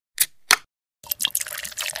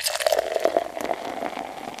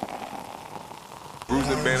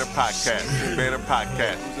Bruising Banner Podcast. Banner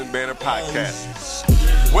Podcast. Bruising Banner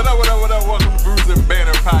Podcast. What up, what up, what up? Welcome to Bruising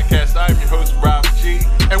Banner Podcast. I'm your host, Rob G.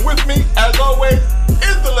 And with me, as always,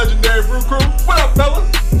 is the legendary Brew Crew. What up, fellas?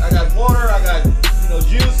 I got water, I got,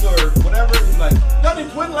 juice or whatever. He's like, y'all need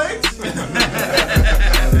twin legs?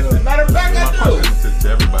 Matter of fact, I do. My question to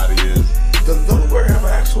everybody is, does Delaware have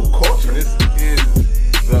an actual culture? This is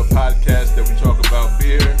the podcast that we talk about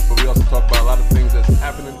beer, but we also talk about a lot of things that's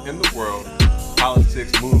happening in the world, politics,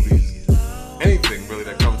 movies, anything really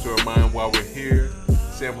that comes to our mind while we're here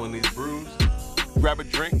sampling these brews. Grab a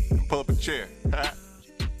drink and pull up a chair.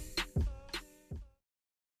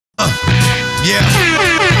 Yeah,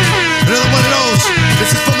 another one of those.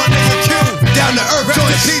 This is for my nigga Q. Down to earth,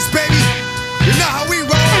 joint peace, baby. You know how we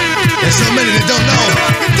roll. There's so many that don't know.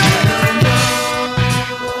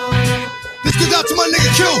 This goes out to my nigga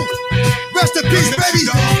Q. Rest in peace, baby.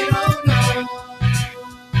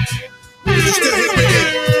 You still here with it?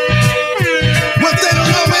 What they don't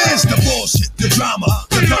know is the bullshit, the drama,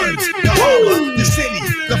 the guns, the armor, the city,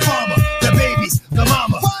 the farmer, the babies, the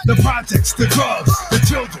mama, the projects, the drugs, the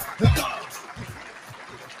children, the thugs.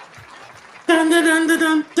 Dun, dun, dun, dun,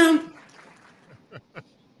 dun, dun.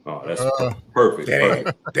 Oh, that's perfect.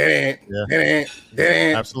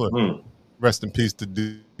 Absolutely. Rest in peace to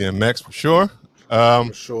DMX for sure. For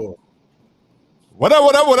sure. What up,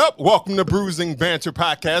 what up, what up? Welcome to Bruising Banter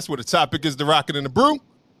Podcast, where the topic is the rocket and the brew.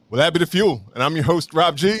 Well, that be the fuel. And I'm your host,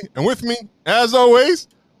 Rob G. And with me, as always,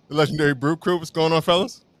 the legendary Brew Crew. What's going on,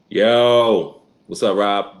 fellas? Yo, what's up,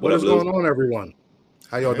 Rob? What is going on, everyone?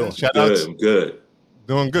 How y'all doing? Shout out to, good.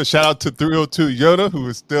 Doing good. Shout out to 302 Yoda, who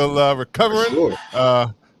is still recovering. Sure.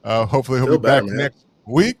 Hopefully he'll Feel be back better, man. next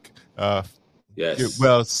week. Yes. Get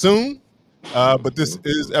well soon. But this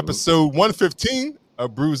is episode 115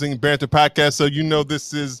 of Bruising Banter Podcast. So you know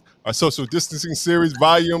this is our social distancing series,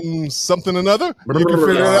 volume something another. You can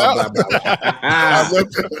figure it out.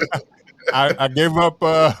 I gave up.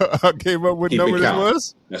 I gave up what Keep number it this count.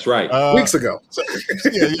 was. That's right. Weeks ago.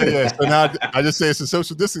 Yeah. So now I just say it's a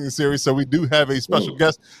social distancing series. So we do have a special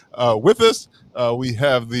guest with us. We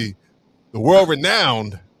have the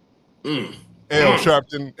world-renowned L.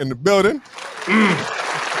 Sharpton in the building.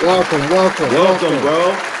 Welcome, bro.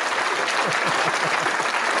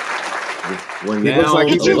 He looks like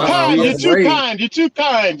he's You're too in kind. the You're too parade. kind. You're too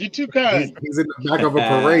kind. You're too kind. He's in the back of a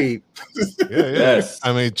parade. Yeah. Yes.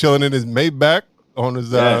 I mean, chilling in his Maybach on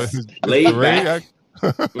his, Yes. his Laid parade. back.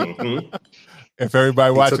 If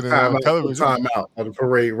everybody He watching took it time on out, television, time out of the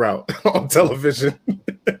parade route on television.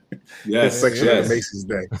 Yes. This section yes. of Macy's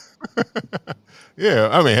Day. yeah.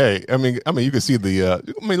 I mean, hey, I mean, you can see the.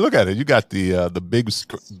 I mean, look at it. You got the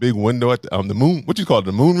big window at the moon. What you call it?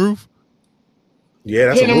 The moon roof. Yeah,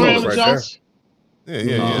 that's a Hitting around move the right there. Jones.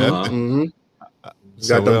 Yeah. Mm-hmm. You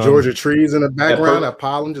So, got them Georgia trees in the background. per- That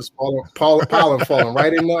pollen just falling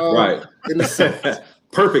right in the Right. in the center.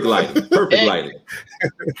 Perfect lighting. Perfect lighting.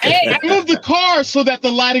 Hey, I moved the car so that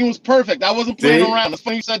the lighting was perfect. I wasn't playing See? around. It's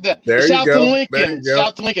funny you said that. There you Shout go. to There Lincoln. you go.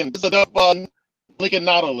 Shout to Lincoln. This is Lincoln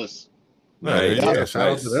Nautilus. Right. Yeah, shout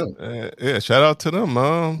out to them. Yeah, shout out to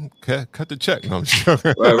them. Cut the check. No, I'm sure.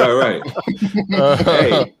 Right.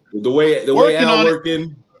 Hey, the way Working Al on it.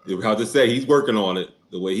 working, how to say he's working on it.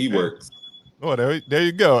 The way he works. Oh, there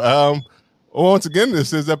you go. Once again,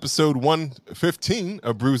 this is episode 115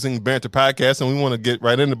 of Bruising Banter Podcast, and we want to get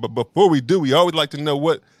right into it. But before we do, we always like to know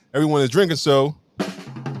what everyone is drinking. So,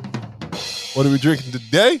 what are we drinking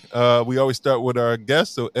today? We always start with our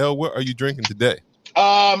guests. So, Elle, what are you drinking today?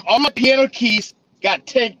 All my piano keys got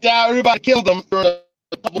tanked out. Everybody killed them for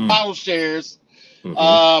a couple bottle shares.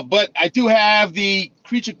 Mhm. But I do have the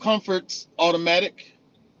Creature Comforts automatic,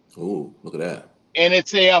 Ooh, look at that. and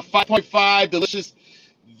it's a 5.5 delicious,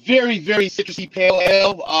 very, very citrusy pale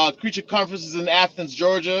ale. Creature Comforts is in Athens,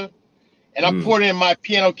 Georgia. And I poured it in my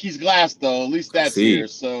piano keys glass, though. At least that's See. here.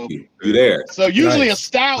 So You there? So usually Nice. a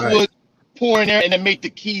stout Nice. would pour in there and then make the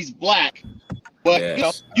keys black. But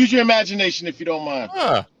Yes. use your imagination if you don't mind.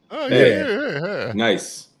 Yeah.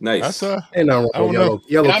 Nice. That's Ain't nothing wrong I don't with know.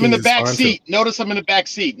 yellow And I'm in the keys back fine, seat. Notice I'm in the back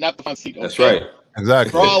seat, not the front seat. That's okay? right.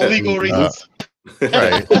 exactly. For all legal reasons.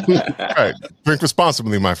 Right. Right. Drink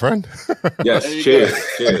responsibly, my friend. Yes. There you Cheers.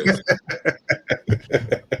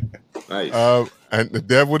 Nice. And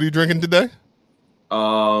Dev, what are you drinking today?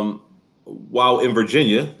 While in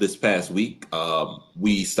Virginia this past week,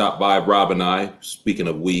 we stopped by, Rob and I, speaking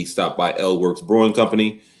of we, stopped by L Works Brewing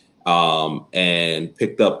Company and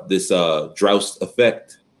picked up this Drought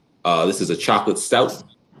Effect. This is a chocolate stout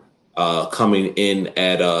coming in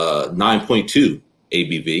at 9.2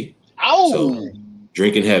 ABV. Ow! So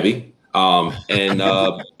drinking heavy. And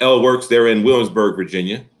L Works, they're in Williamsburg,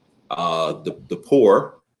 Virginia. The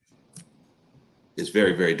pour is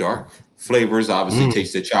very, very dark. Flavors obviously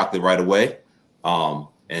taste the chocolate right away. And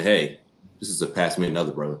hey, this is a pass me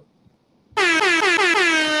another, brother.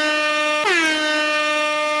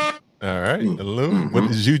 All right, Lou, what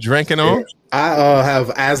is you drinking on? I have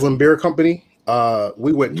Aslan Beer Company.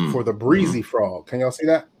 We went for the Breezy Frog. Can y'all see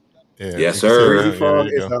that? Yeah, Yes, sir. Breezy Frog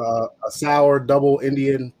is a sour double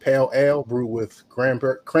Indian pale ale brewed with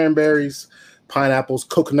cranberries, pineapples,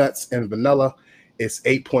 coconuts, and vanilla. It's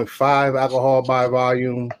 8.5 alcohol by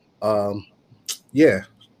volume. Yeah,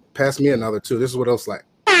 pass me another too. This is what else like.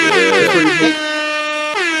 They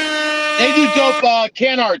do dope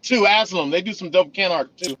can art too, Aslam. They do some dope can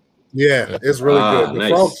art too. Yeah, it's really good. The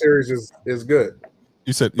nice. Frog series is good.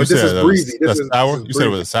 You said But this is breezy. This This is sour. You said it breezy.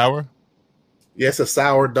 was a sour. Yeah, it's a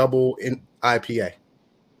sour double in IPA.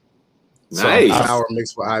 Nice. So sour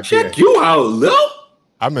mixed with IPA. Check you out, Lil.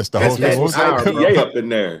 I missed the That's whole thing. What was sour, that? bro. IPA up in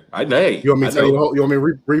there. I know. You want me to tell you? You want me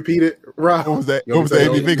to repeat it, Rob? What was that? You What want was me the to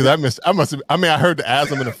tell you? ABV? Because I missed. I must have. I mean, I heard the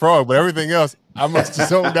Aslam and the frog, but everything else, I must have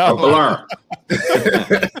zoned out. Blur.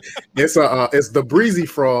 It's the Breezy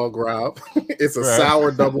Frog, Rob. It's a Right.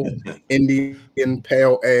 sour double Indian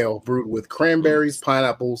pale ale brewed with cranberries,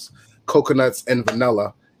 pineapples, coconuts, and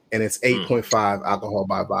vanilla, and it's 8.5 alcohol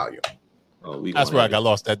by volume. Oh, That's where I got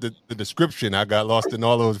lost at the description. I got lost in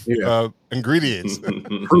all those ingredients.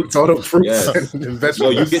 Fruits, all those fruits Yes. and No,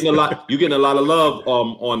 vegetables. you're getting a lot. You're getting a lot of love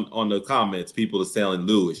on the comments. People are saying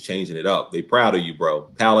Lou is changing it up. They proud of you, bro.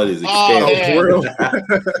 Palate is Oh, expanding. man. For real?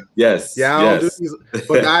 Yes. Yeah, I don't do yes. these, but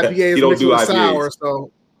the IPA You is don't mixed do with IPAs. sour,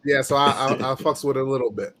 so yeah, so I fucks with it a little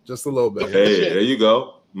bit, just a little bit. Hey, there you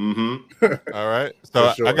go. Mm-hmm. All right, so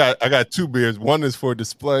For sure. I got two beers. One is for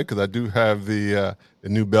display because I do have the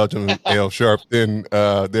New Belgium Ale Sharpton.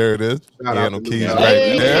 There it is. Shout out Piano to keys New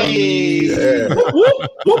right Belgium. there.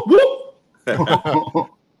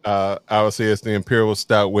 Yeah. I would say it's the Imperial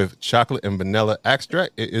Stout with chocolate and vanilla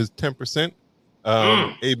extract. It is 10%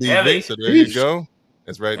 ABV. heavy. So there you go.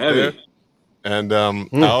 It's right Heavy. there. And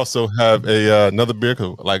I also have another beer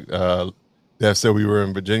because, like Dev said, we were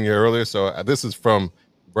in Virginia earlier. So this is from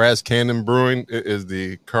Brass Cannon Brewing. It is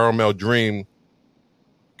the Caramel Dream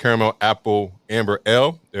Caramel Apple Amber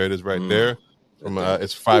Ale. There it is right there. From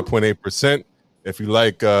it's 5.8%. If you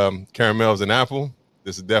like caramels and apple,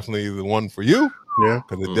 this is definitely the one for you. Yeah.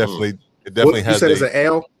 Because it definitely What, has you said it's an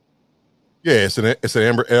ale? yeah, it's an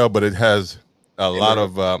amber ale, but it has a lot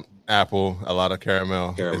of apple, a lot of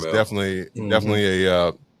caramel. It's definitely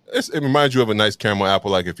a it reminds you of a nice caramel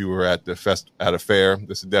apple, like if you were at a fair.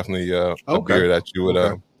 This is definitely a beer that you would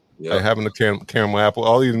like having the caramel apple.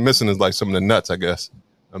 All you're missing is like some of the nuts, I guess.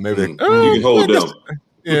 Maybe You can hold them.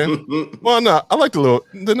 Yeah. Well, no, I like the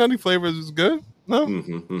nutty flavors is good. No,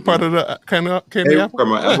 part of the candy apple.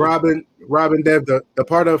 Robin, Dev, the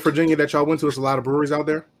part of Virginia that y'all went to, is a lot of breweries out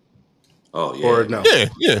there. Oh yeah. Or no?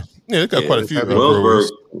 Yeah. They got quite a few.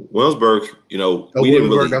 Williamsburg. You know, we didn't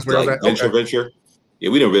really that's where I was like at? venture. Yeah,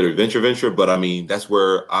 we didn't really venture, but I mean, that's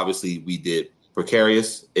where obviously we did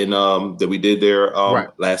Precarious in that we did there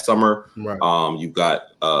last summer. Right. You've got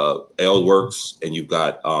Ale Works, and you've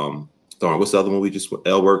got what's the other one we just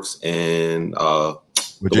Ale Works and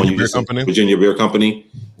Virginia Beer Company. Virginia Beer Company.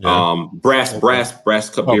 Yeah. Brass Cup Beer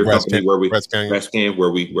Company Brass Can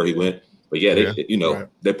where he went. But yeah,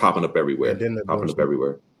 they're popping up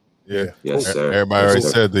everywhere. Yeah. Yes, sir. Everybody already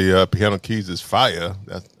said the piano keys is fire.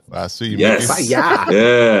 That's I see you. Yes.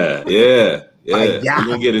 Yeah. We're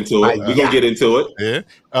gonna get into it. Yeah.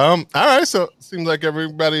 All right. So it seems like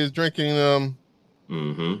everybody is drinking a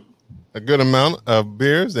good amount of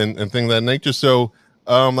beers and things of that nature. So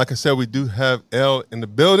like I said, we do have L in the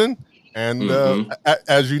building. And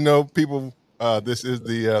as you know, people, this is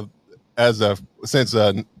the since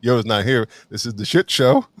Yo's not here, this is the shit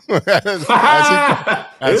show,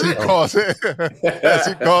 as he calls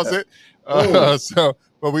it. So,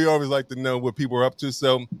 but we always like to know what people are up to.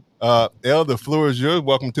 So, L, the floor is yours.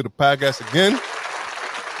 Welcome to the podcast again.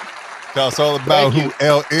 Tell us all about who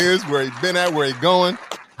L is, where he been at, where he going,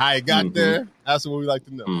 how he got there. That's what we like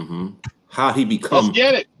to know. How he become. Let's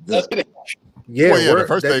get it. Yeah, the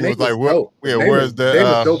first thing was like, where's the? They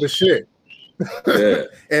was dope as shit. Yeah.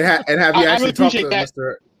 and have you actually talked to that.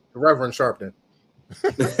 Mr. Reverend Sharpton?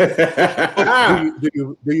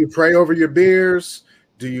 do you pray over your beers?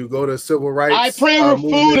 Do you go to civil rights? I pray over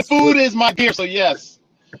food, and food is my beer. So yes.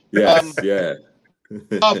 Yes. Yeah.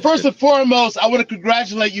 First and foremost, I want to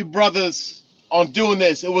congratulate you brothers on doing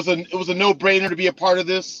this. It was a no-brainer to be a part of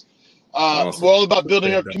this. Awesome. We're all about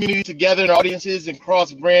building our community together and audiences and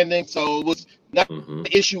cross branding. So it was not an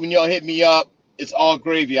issue when y'all hit me up. it's all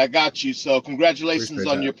gravy. I got you. So congratulations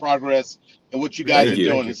Appreciate on that. your progress and what you guys Thank are you.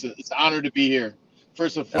 doing. It's an honor to be here.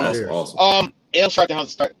 First and That's foremost. awesome. Ale Sharpton, how's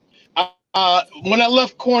it start? When I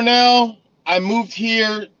left Cornell, I moved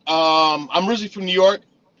here. I'm originally from New York.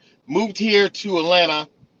 Moved here to Atlanta.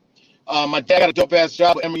 My dad got a dope ass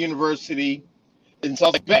job at Emory University, and so I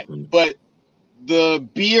was like, bet. But the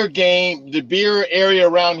beer area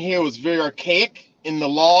around here was very archaic in the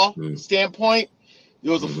law standpoint.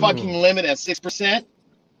 There was a fucking limit at 6%.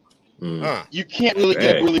 You can't really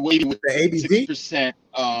get really weighty with The ABV? 6%.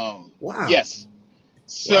 Wow. Yes.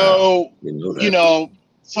 So Didn't know that.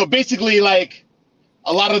 so basically, like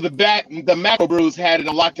a lot of the macro brews had it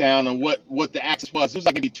on lockdown on what the access was. There was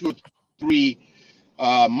like maybe 2 or 3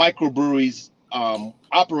 microbreweries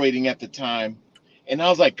operating at the time. And I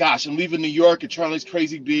was like, gosh, I'm leaving New York and trying these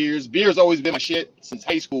crazy beers. Beer's always been my shit since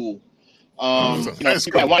high school.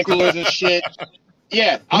 People had wine coolers and shit.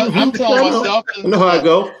 Yeah, I'm telling myself. I know how I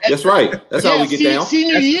go. That's right. That's how we get down.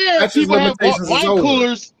 Senior year, people have wine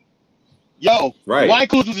coolers. Yo, right. Wine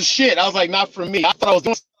coolers was a shit. I was like, not for me. I thought I was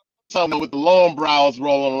doing something with the low brows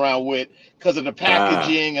rolling around with because of the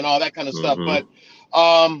packaging and all that kind of stuff. But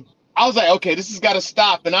I was like, okay, this has got to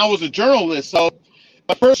stop. And I was a journalist, so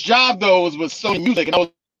my first job though was with Sony Music, and I was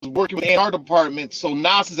working with the A&R department. So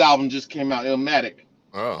Nas's album just came out, Illmatic.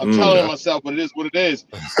 I'm telling myself, but it is what it is.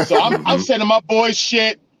 So I'm sending my boys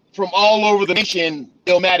shit from all over the nation.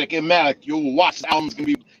 Illmatic. You'll watch the album's gonna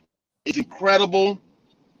be, it's incredible.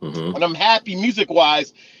 And I'm happy music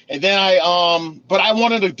wise. And then but I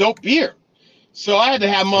wanted a dope beer. So I had to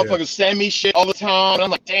have motherfuckers send me shit all the time. And I'm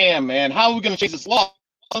like, damn, man, how are we gonna change this law?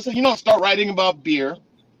 I said, start writing about beer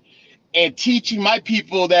and teaching my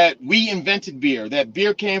people that we invented beer, that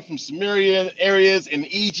beer came from Sumerian areas in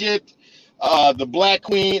Egypt, the Black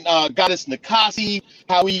Queen, goddess Nikasi,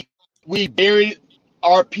 how we buried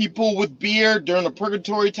our people with beer during the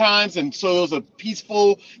purgatory times. And so it was a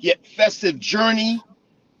peaceful yet festive journey.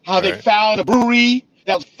 How they found a brewery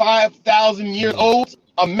that was 5,000 years old,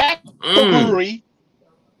 a macro brewery,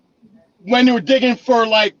 when they were digging for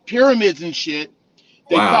like pyramids and shit.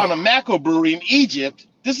 They found a macro brewery in Egypt.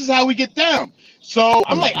 This is how we get down. So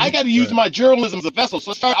I'm like, I got to use my journalism as a vessel.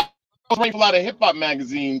 So I was writing for a lot of hip hop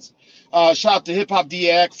magazines. Shout out to Hip Hop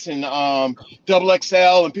DX and Double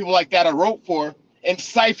XL and people like that I wrote for, and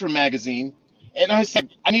Cypher magazine. And I said,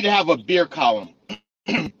 I need to have a beer column.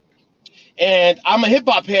 And I'm a hip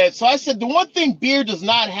hop head, so I said the one thing beer does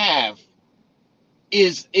not have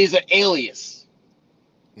is an alias.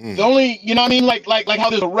 The only, you know what I mean, like how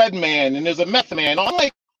there's a Red Man and there's a Meth Man. I'm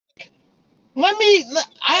like,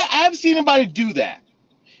 I haven't seen anybody do that.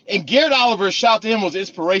 And Garrett Oliver, shout out to him, was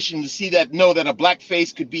inspiration to see that a black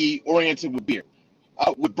face could be oriented with beer,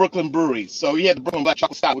 with Brooklyn Brewery. So he had the Brooklyn Black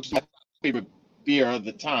Chocolate Stout, which is my favorite beer of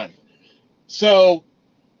the time. So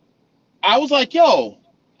I was like, yo,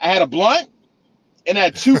 I had a blunt and I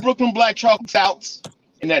had 2 Brooklyn Black Chocolate Stouts.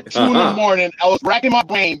 And at 2 in the morning, I was racking my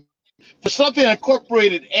brain for something that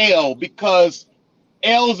incorporated ale, because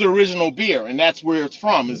ale is the original beer, and that's where it's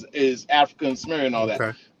from, is Africa and Sumerian and all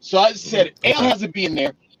that. So I said, ale has to be in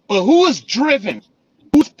there, but who is driven?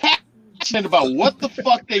 Who's passionate about what the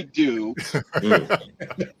fuck they do?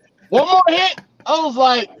 One more hit, I was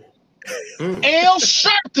like, Ale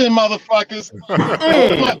Sharpton, motherfuckers.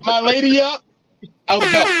 My lady up. I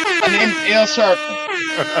was up. My name's Ale Sharpton.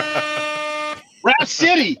 Rap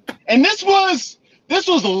City. And this is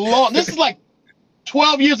like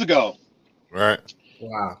 12 years ago. Right.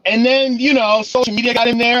 Wow. And then, social media got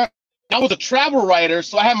in there. I was a travel writer,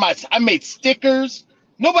 so I made stickers.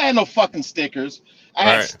 Nobody had no fucking stickers. I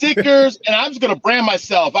had stickers, and I'm just gonna brand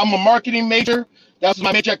myself. I'm a marketing major. That was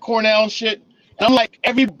my major at Cornell and shit. And I'm like,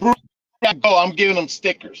 every brewery I go, I'm giving them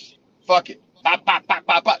stickers. Fuck it. Pop, pop, pop,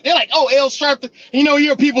 pop, pop. They're like, oh, Ale Sharpton. You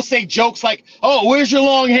hear people say jokes like, oh, where's your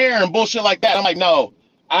long hair and bullshit like that. I'm like, no,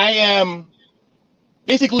 I am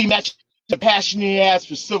basically matching the passion he has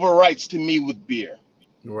for civil rights to me with beer.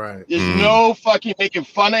 Right. There's no fucking making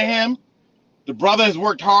fun of him. The brother has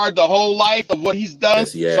worked hard the whole life of what he's done.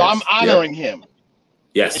 Yes, so I'm honoring him.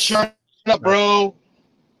 Yes. And sure enough, bro,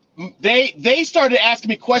 they started asking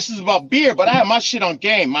me questions about beer, but I had my shit on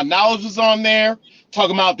game. My knowledge was on there,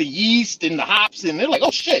 talking about the yeast and the hops, and they're like,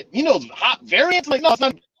 oh shit, hop variants? Like, no, it's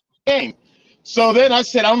not a game. So then I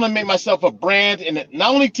said, I'm gonna make myself a brand and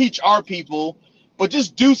not only teach our people, but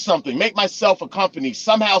just do something, make myself a company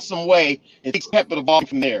somehow, some way, and take pep of the ball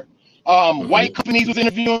from there. White companies was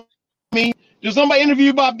interviewing me. There's nobody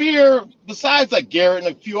interviewed about beer besides like Garrett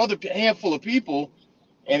and a few other handful of people,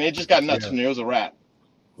 and it just got nuts from there. It was a wrap.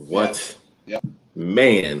 What? Yep.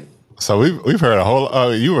 Man. So we've heard a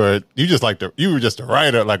whole. You were just a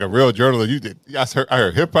writer, like a real journalist. You did. I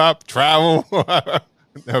heard hip hop, travel,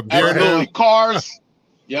 Absolutely, cars.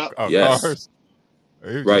 Yep. Yes. Cars.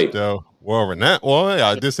 He was Right. just world renowned. Well, yeah,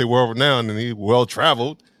 I did say world renowned, and he well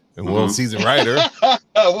traveled and well seasoned writer.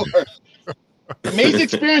 Amazing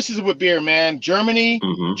experiences with beer, man. Germany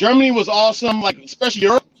was awesome, like especially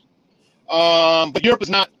Europe. But Europe is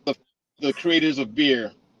not the creators of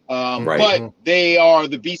beer. But they are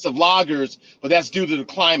the beasts of lagers, but that's due to the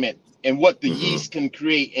climate and what the yeast can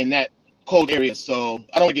create in that cold area. So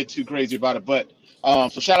I don't want to get too crazy about it, but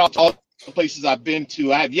so shout out to all the places I've been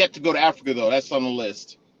to. I have yet to go to Africa though. That's on the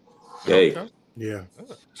list. Hey. Yeah.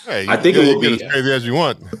 Hey, I think it will be as crazy as you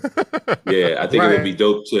want. Yeah, I think it would be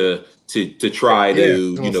dope to try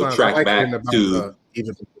to track back to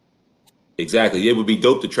exactly. It would be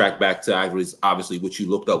dope to track back to obviously what you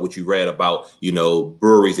looked up, what you read about,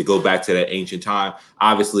 breweries that go back to that ancient time.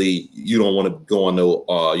 Obviously, you don't want to go on no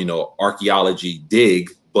archaeology dig,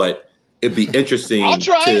 but it'd be interesting. I'll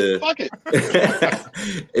try it. Fuck it.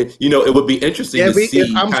 It would be interesting to see.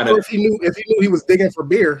 If he knew he was digging for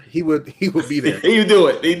beer, he would be there. He'd do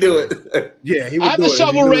it. Yeah, he would. I have the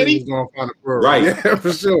shovel ready. He was gonna find a brewery. Right. Yeah,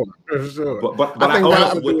 for sure. But I think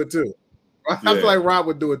Rob would do it too. I feel like Rob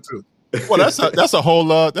would do it too. Well, that's a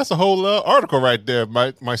whole article right there.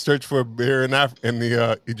 My search for beer in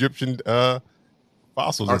the Egyptian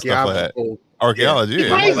fossils and stuff like that. Archaeology,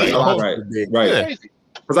 right.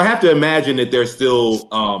 Because I have to imagine that there's still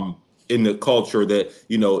in the culture that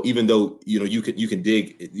even though you can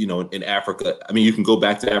dig in Africa. I mean, you can go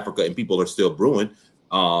back to Africa and people are still brewing.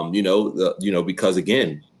 Because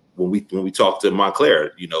again, when we talked to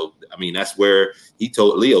Montclair, I mean that's where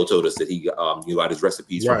Leo told us that he got his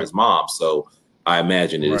recipes from his mom. So I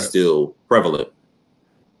imagine it is still prevalent.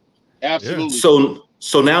 Absolutely.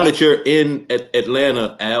 So now that you're in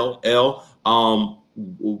Atlanta, L.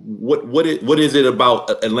 What is it about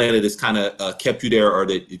Atlanta that's kind of kept you there, or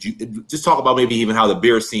did you just talk about maybe even how the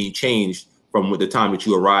beer scene changed from the time that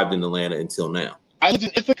you arrived in Atlanta until now? I lived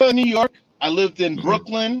in Ithaca, New York. I lived in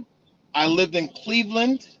Brooklyn. I lived in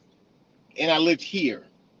Cleveland, and I lived here,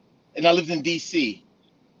 and I lived in DC.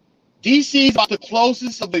 DC is about the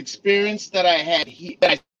closest of the experience that I had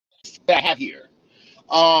that I have here.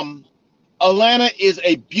 Atlanta is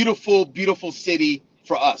a beautiful, beautiful city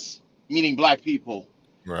for us, meaning Black people.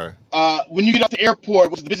 Right. When you get off the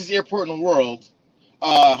airport, which is the busiest airport in the world,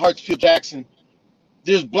 Hartsfield-Jackson,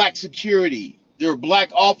 there's Black security. There are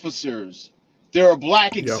Black officers. There are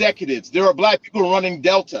Black executives. There are Black people running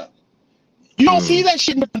Delta. You don't see that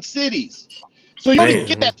shit in different cities. So you don't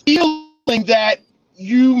get that feeling that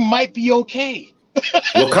you might be okay.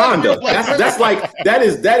 Wakanda.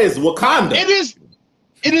 that is Wakanda.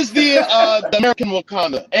 It is the American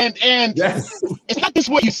Wakanda. And it's not just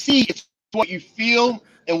what you see, it's what you feel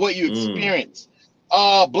and what you experience.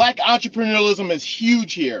 Black entrepreneurialism is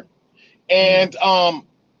huge here. And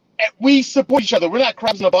we support each other. We're not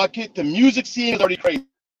crabs in a bucket. The music scene is already crazy.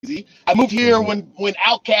 I moved here when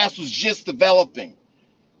Outkast was just developing.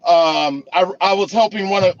 I was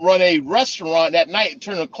helping run a restaurant that night and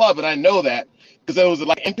turn a club, and I know that because it was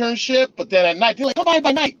like internship. But then at night, they're like, "Come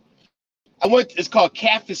by night." It's called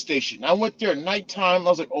Catfish Station. I went there at nighttime. I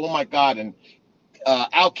was like, "Oh my god!" And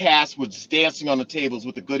Outkast was dancing on the tables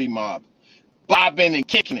with the Goody Mob, bobbing and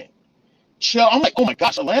kicking it. Chill. I'm like, "Oh my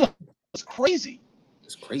gosh, Atlanta is crazy."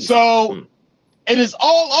 It's crazy. So it is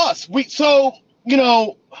all us.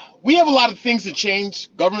 We have a lot of things to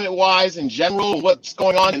change government-wise in general, what's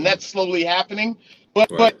going on, and that's slowly happening.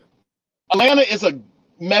 But Atlanta is a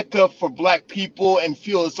mecca for Black people and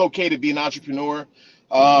feel it's okay to be an entrepreneur.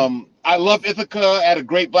 I love Ithaca. I had a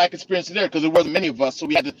great Black experience there because there wasn't many of us. So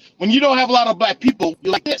we had to, when you don't have a lot of Black people,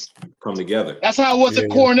 you're like this. Come together. That's how it was at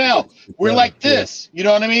Cornell. We're like this. You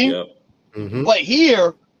know what I mean? Yep. Mm-hmm. But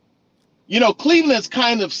here, Cleveland's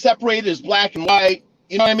kind of separated as Black and white.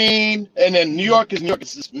 You know what I mean? And then New York is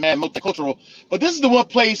just multicultural. But this is the one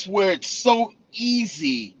place where it's so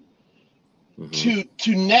easy to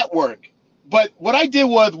network. But what I did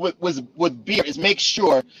was with beer is make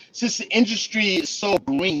sure, since the industry is so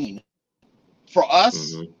green for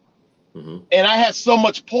us, and I had so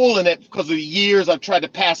much pull in it because of the years I've tried to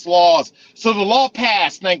pass laws. So the law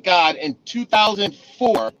passed, thank God, in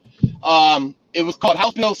 2004. It was called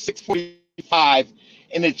House Bill 645,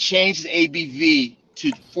 and it changed the ABV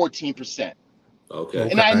to 14%. Okay.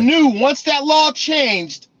 And I knew once that law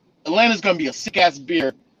changed, Atlanta's going to be a sick-ass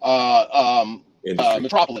beer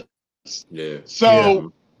metropolis. Yeah.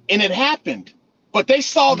 So, and it happened. But they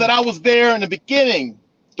saw that I was there in the beginning.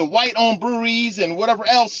 The white-owned breweries and whatever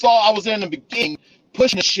else saw I was there in the beginning,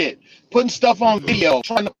 pushing the shit, putting stuff on video,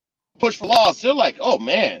 trying to push for laws, they're like, oh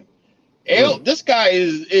man, Ale, this guy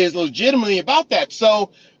is legitimately about that.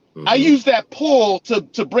 So I use that pull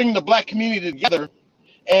to bring the black community together,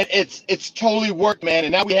 and it's totally worked, man.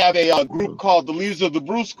 And now we have a group called the Leaders of the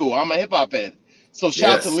Brew School. I'm a hip hop head, so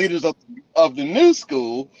shout out to leaders of the new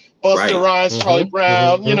school, Busta Rhymes, Charlie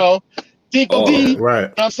Brown, you know, Dinkle D, right? You know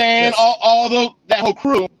what I'm saying, all that whole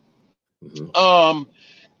crew.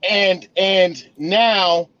 And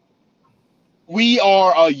now we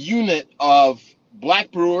are a unit of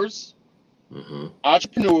black brewers,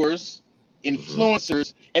 entrepreneurs,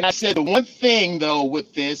 influencers. And I said the one thing though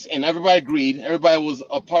with this, and everybody agreed, everybody was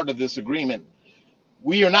a part of this agreement,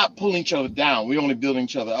 we are not pulling each other down, we're only building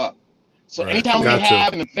each other up. So anytime we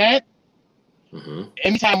have an event,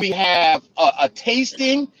 anytime we have a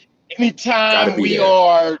tasting, anytime we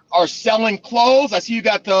are selling clothes, I see you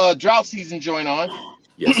got the drought season joint on.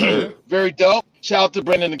 Yes, sir. Very dope. Shout out to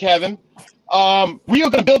Brendan and Kevin. We are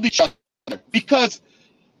going to build each other because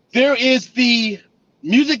there is the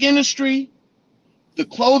music industry, the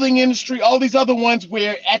clothing industry, all these other ones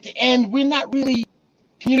where at the end we're not really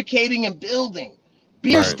communicating and building.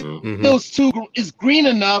 Beer still is green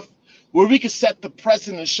enough where we can set the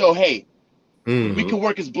precedent and show, hey, we can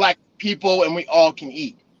work as black people and we all can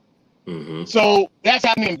eat. So that's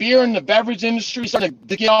happening in beer, and the beverage industry starting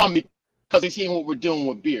to get on me because they're seeing what we're doing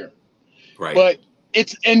with beer. Right. But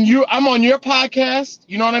I'm on your podcast,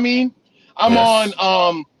 you know what I mean? I'm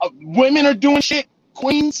on women are doing shit,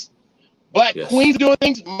 queens, black queens doing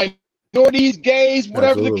things, minorities, gays,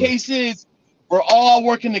 whatever the case is, we're all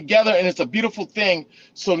working together and it's a beautiful thing.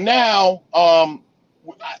 So now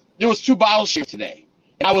there was 2 bottles here today.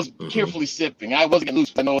 I was carefully sipping. I wasn't gonna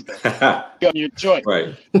lose. I know that on your joint.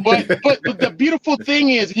 Right. But the beautiful thing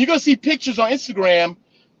is, you're gonna see pictures on Instagram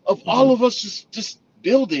of all of us just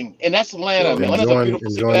building, and that's Atlanta. Man. Atlanta's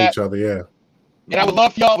enjoying each other, yeah. And I would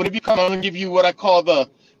love for y'all, but if you come, I'm gonna give you what I call the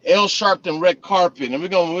L Sharpton red carpet, and we're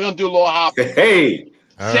gonna do a little hop. Hey.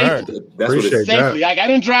 Safely. That's Safely. Like, I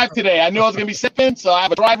didn't drive today. I knew I was gonna be sipping, so I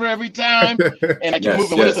have a driver every time, and I keep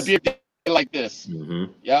moving when it's a beer day like this.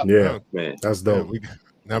 Yeah, man, that's dope.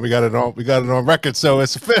 Now we got it on. We got it on record, so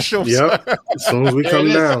it's official. Yep. As soon as we come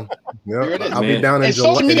down, I'll be down in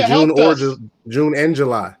June and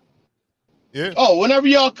July. Yeah. Oh, whenever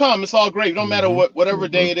y'all come, it's all great. No matter whatever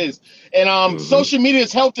day it is. And social media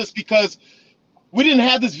has helped us because we didn't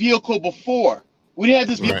have this vehicle before. We didn't have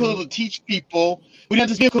this vehicle to teach people. We didn't have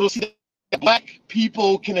this vehicle to see that black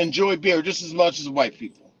people can enjoy beer just as much as white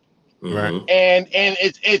people. Right. And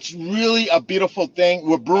it's really a beautiful thing.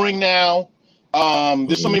 We're brewing now.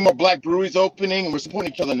 There's so many more black breweries opening, and we're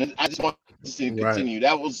supporting each other. And I just want to see it continue.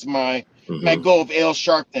 That was my goal of Al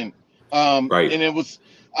Sharpton. And it was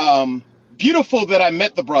beautiful that I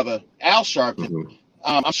met the brother Al Sharpton.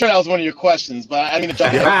 I'm sure that was one of your questions, but I didn't mean to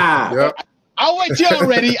jump in. I'll wait till y'all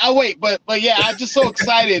ready. I'll wait, but yeah, I'm just so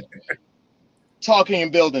excited talking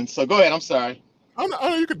and building. So go ahead. I'm sorry. I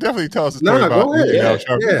know you could definitely tell us a story about go ahead. Al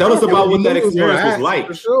Sharpton. Tell us about what that experience was like.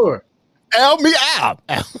 For sure. L me out.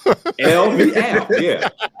 L me out. Yeah.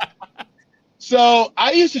 So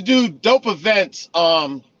I used to do dope events.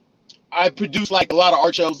 I produce like a lot of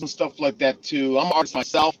art shows and stuff like that too. I'm an artist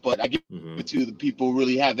myself, but I give it to the people who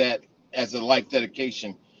really have that as a life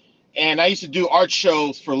dedication. And I used to do art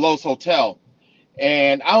shows for Lowe's Hotel.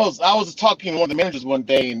 And I was talking to one of the managers one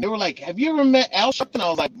day, and they were like, "Have you ever met Al Sharpton?" I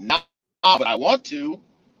was like, "Nah, but I want to.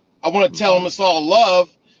 I want to tell him it's all love.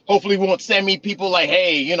 Hopefully, he won't send me people like,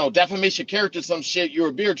 hey, you know, defamation of character, some shit. You're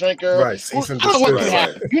a beer drinker. Right. I don't know what can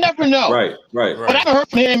happen. You never know. Right. But I haven't heard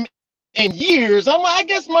from him in years. I'm like, I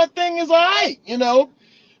guess my thing is all right, you know.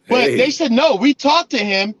 But they said no. We talked to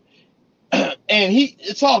him, and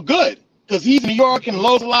it's all good because he's in New York and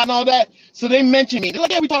Lowe's a lot and all that. So they mentioned me. They're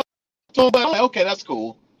like, yeah, we talked to him, but I'm like, okay, that's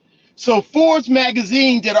cool. So Forbes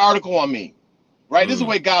magazine did an article on me. Right. This is the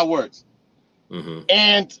way God works.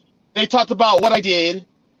 And they talked about what I did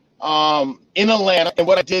in Atlanta and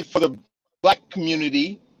what I did for the black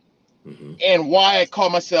community and why I call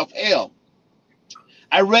myself L.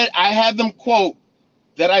 I had them quote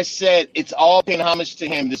that I said, it's all paying homage to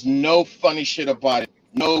him. There's no funny shit about it.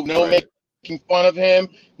 No making fun of him,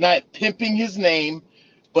 not pimping his name.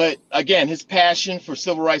 But again, his passion for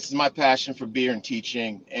civil rights is my passion for beer and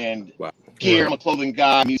teaching and gear. I'm a clothing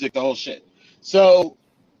guy, music, the whole shit. So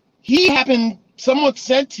someone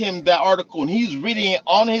sent him that article and he's reading it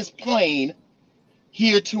on his plane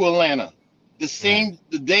here to Atlanta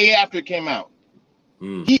the day after it came out.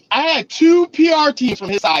 I had 2 PR teams from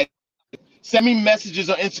his side send me messages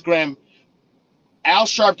on Instagram. Al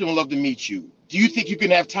Sharpton would love to meet you. Do you think you can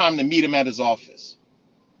have time to meet him at his office?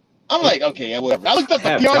 I'm like, okay, yeah, whatever. I looked up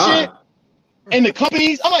the PR shit. and the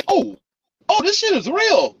companies. I'm like, oh, this shit is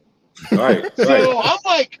real. Right. So I'm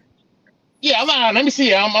like, yeah, I'm not. Let me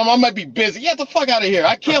see. I might be busy. Get the fuck out of here.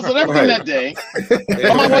 I canceled everything that day.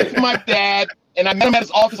 Got my wife and my dad, and I met him at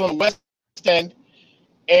his office on the West End.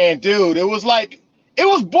 And dude, it was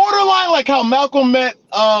borderline like how Malcolm met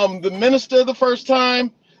the minister the first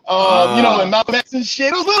time. And Malcolm X and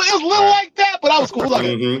shit. It was a little like that, but I was cool.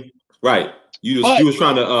 Right. You was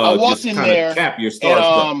trying to just kind of cap your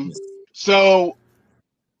stars. So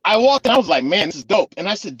I walked in, I was like, man, this is dope. And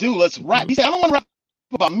I said, dude, let's rap. He said, I don't want to rap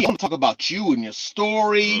about me. I want to talk about you and your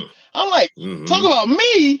story. I'm like, talk about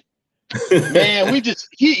me? Man,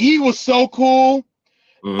 he was so cool.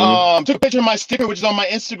 Took a picture of my sticker, which is on my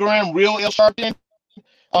Instagram, real Sharpton.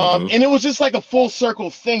 And it was just like a full circle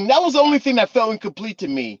thing. That was the only thing that felt incomplete to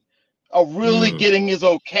me. Of really getting his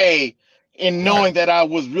okay and knowing that I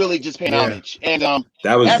was really just paying homage. And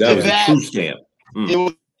that was a true scam.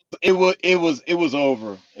 It was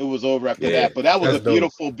over. It was over after that. But that was a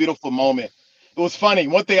beautiful, beautiful moment. It was funny.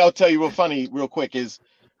 One thing I'll tell you real quick is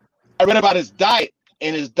I read about his diet,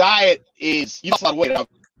 and his diet is he lost a lot of weight,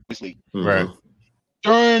 obviously. Right.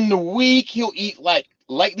 During the week, he'll eat like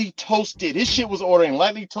lightly toasted. His shit was ordering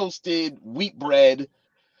lightly toasted wheat bread,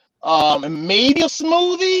 and maybe a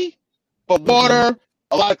smoothie, but water,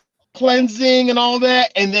 a lot of cleansing and all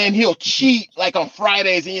that. And then he'll cheat like on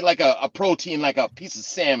Fridays and eat like a protein, like a piece of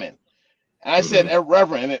salmon. And I said,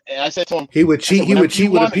 Reverend, and I said to him, he would cheat with a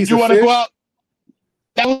piece of fish. Go out?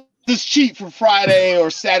 That was his cheat for Friday or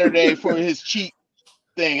Saturday for his cheat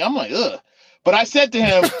thing. I'm like, ugh. But I said to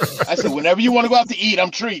him, whenever you want to go out to eat,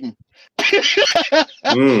 I'm treating.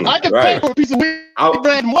 I can pay for a piece of wheat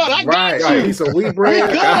bread and what? I got you. A piece of wheat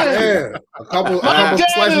bread. Yeah. A couple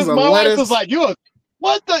slices of lettuce. Was like,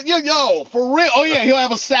 what the yo, for real? Oh yeah, he'll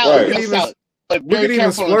have a salad. Right. We could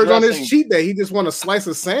even splurge on his cheat day. He just want a slice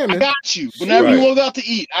of salmon. I got you. Whenever you want to go out to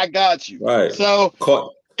eat, I got you. Right. So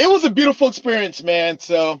it was a beautiful experience, man.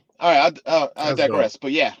 So all right, I digress.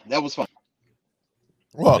 But yeah, that was fun.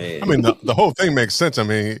 Well, man. I mean, the whole thing makes sense. I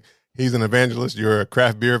mean, he's an evangelist. You're a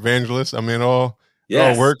craft beer evangelist. I mean, it all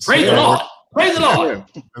works. Praise the Lord. Praise the Lord.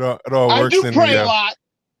 It all works. I do pray a lot.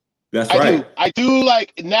 That's right. I do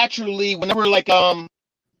like naturally whenever like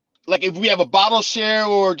if we have a bottle share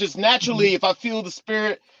or just naturally, if I feel the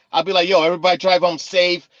spirit, I'll be like, yo, everybody drive home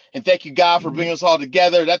safe and thank you, God, for bringing us all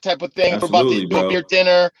together. That type of thing. Absolutely, we're about to do a beer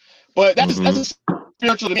dinner. But that's a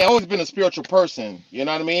spiritual to me. I've always been a spiritual person. You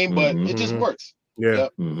know what I mean? But it just works. Yeah.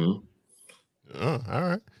 Yep. Oh, all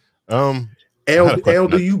right. L,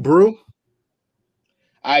 do you brew?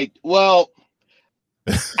 I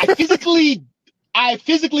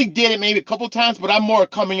physically did it maybe a couple of times, but I'm more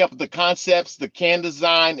coming up with the concepts, the can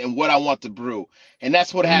design, and what I want to brew. And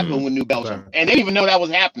that's what happened with New Belgium. And they didn't even know that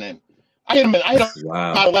was happening. I hit them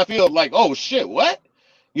out of left field, like, oh shit, what?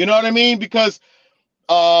 You know what I mean? Because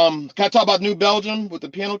can I talk about New Belgium with the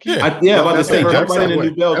piano key? About to say, jump right into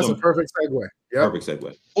New Belgium. That's a perfect segue. Yep. Perfect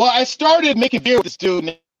segue. Well, I started making beer with this dude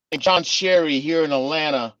named John Sherry here in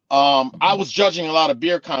Atlanta. I was judging a lot of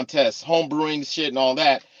beer contests, home brewing shit and all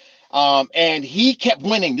that. And he kept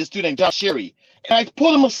winning, this dude named John Sherry. And I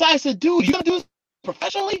pulled him aside and said, dude, you gonna do this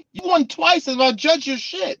professionally? You won twice if I judge your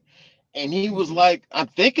shit. And he was like, I'm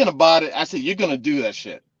thinking about it. I said, you're gonna do that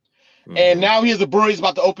shit. And now he has a brewery he's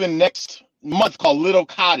about to open next month called Little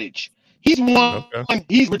Cottage. He's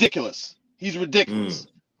he's ridiculous. He's ridiculous.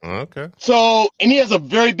 Okay. So, and he has a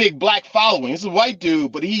very big black following. He's a white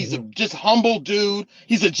dude, but he's a just humble dude.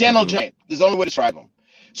 He's a gentle giant. There's the only way to describe him.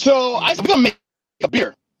 So I said, we're gonna make a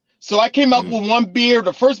beer. So I came up with one beer.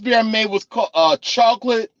 The first beer I made was called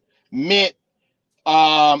chocolate mint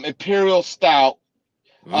imperial stout.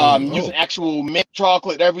 Using actual mint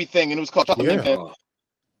chocolate, everything, and it was called chocolate mint.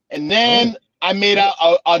 And then I made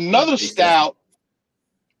another stout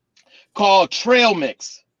called Trail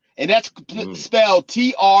Mix, and that's spelled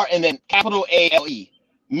TR and then capital ALE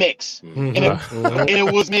mix. And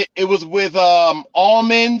it was with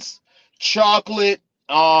almonds, chocolate.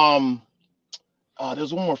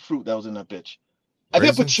 There's one more fruit that was in that bitch. I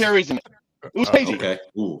did put cherries in it. It was crazy. Okay.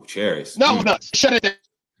 Ooh, cherries. No, nuts. Shut it down.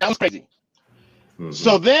 That was crazy.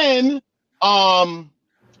 So then,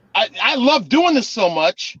 I love doing this so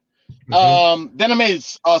much. Then I made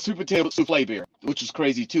a sweet potato souffle beer, which was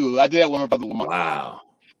crazy too. I did that with my brother. Wow.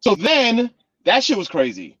 So then that shit was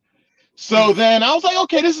crazy. So then I was like,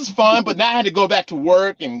 okay, this is fun, but now I had to go back to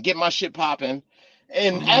work and get my shit popping.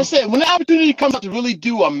 And I said, when the opportunity comes up to really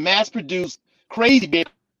do a mass-produced crazy beer,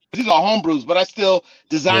 these are home brews, but I still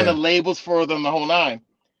design the labels for them, the whole nine.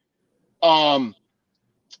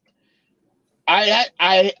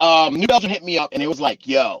 New Belgium hit me up and it was like,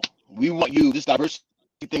 yo, we want you, this diverse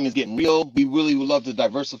thing is getting real. We really would love to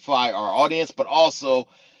diversify our audience, but also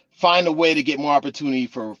find a way to get more opportunity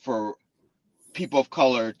for people of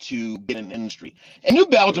color to get in the industry. And New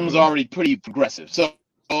Belgium is already pretty progressive. So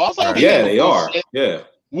I was like, okay, yeah, they are. shit. Yeah.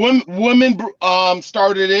 Women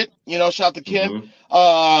started it, shout out to Kim.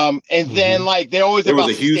 And then like they're always There was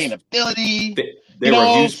about a huge sustainability. They were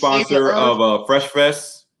a huge sponsor of Fresh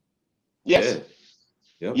Fest. Yes.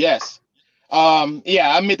 Yeah. Yep. Yes.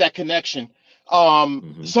 Yeah, I made that connection.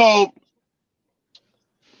 So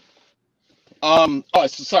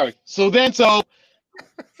sorry. So they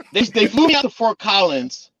flew me out to Fort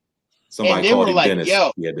Collins. Somebody and they called were him like, Dennis.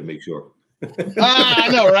 yo. He had to make sure. I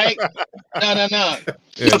know, right? No.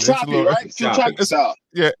 Yeah, Still choppy, right? Still choppy style.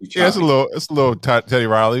 Yeah, it's a little Teddy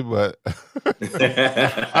Riley, but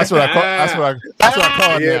that's what I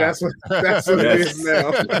call it. Yeah, now. that's what it is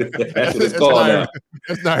now. That's what it's called now.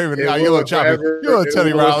 It's not even. It You're a little choppy. You're a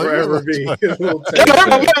Teddy Riley. Forever be.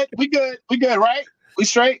 We good, right? We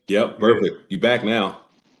straight? Yep, perfect. You back now.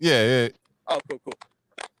 Yeah. Oh, cool.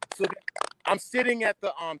 So I'm sitting at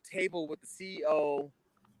the table with the CEO,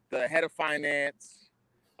 the head of finance,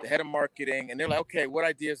 the head of marketing, and they're like, okay, what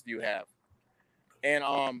ideas do you have? And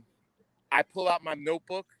I pull out my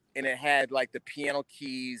notebook, and it had like the Piano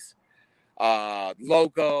Keys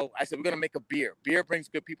logo. I said, we're gonna make a beer. Beer brings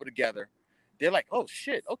good people together. They're like, oh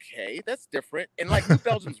shit, okay, that's different. And like New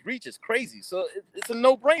Belgium's reach is crazy, so it's a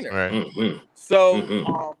no-brainer. Right.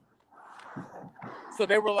 So so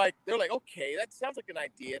they're like, okay, that sounds like an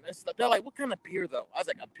idea. And they're like, what kind of beer though? I was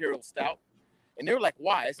like, Imperial Stout. And they were like,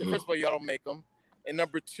 why? I said, first of all, y'all don't make them. And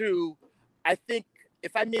number two, I think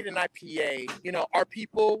if I made an IPA, our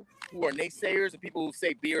people who are naysayers and people who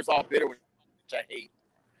say beer is all bitter, which I hate,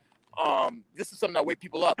 this is something that wake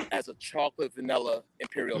people up as a chocolate vanilla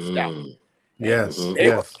Imperial Stout. Yes. They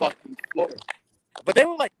were fucking floored. But they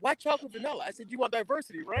were like, why chocolate vanilla? I said, you want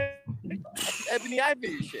diversity, right? Ebony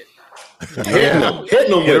Ivory shit. Hitting them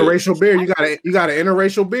interracial beer. You got an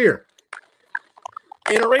interracial beer.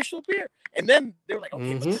 Interracial beer. And then they were like,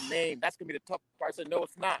 okay, what's the name? That's going to be the tough part. I said, no,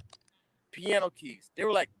 it's not. Piano Keys. They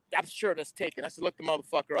were like, I'm sure that's taken. I said, look the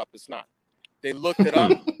motherfucker up. It's not. They looked it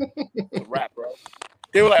up. It's a rap, bro.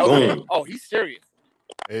 They were like, okay, oh, he's serious.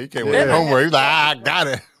 Hey, you can't wait homework. He's like, I got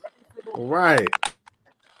it. Right.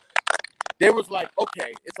 They was like,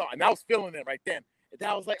 okay, it's on. And I was feeling it right then. And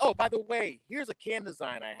I was like, oh, by the way, here's a can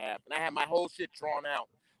design I have. And I had my whole shit drawn out.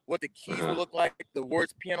 What the keys would look like, the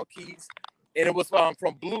words Piano Keys. And it was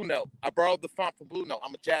from Blue Note. I borrowed the font from Blue Note.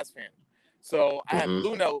 I'm a jazz fan. So I had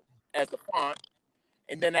Blue Note as the font.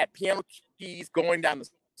 And then that Piano Keys going down the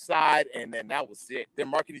side. And then that was it. Their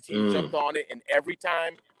marketing team jumped on it. And every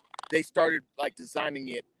time they started like designing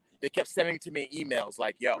it, they kept sending it to me in emails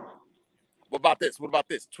like, yo, what about this? What about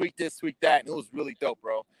this? Tweak this, tweak that. And it was really dope,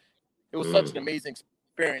 bro. It was such an amazing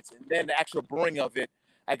experience. And then the actual brewing of it,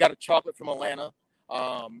 I got a chocolate from Atlanta.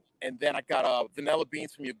 And then I got vanilla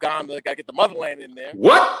beans from Uganda. Got to get the motherland in there.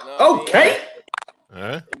 What? Okay.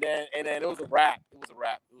 And then it was a wrap. It was a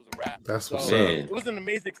wrap. That's what's so, up. it was an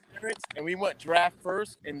amazing experience. And we went draft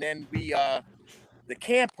first. And then we, the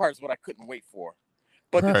can part is what I couldn't wait for.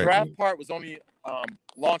 But the draft part was only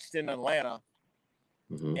launched in Atlanta.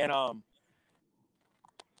 And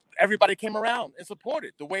everybody came around and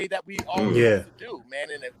supported the way that we always used to do,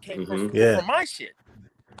 man. And it came from my shit.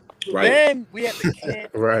 Right. Then we had the can,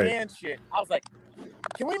 Right. can shit. I was like,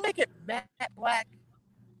 can we make it matte black?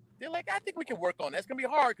 They're like, I think we can work on that. It's going to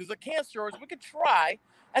be hard because the can storage, we could try.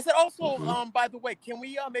 I said, also, by the way, can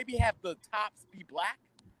we maybe have the tops be black?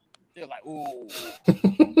 They're like, ooh.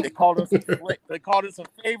 They called us some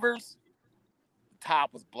favors. The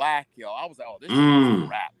top was black, yo. I was like, oh, this is a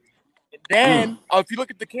wrap. And then, if you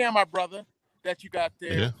look at the can, my brother, that you got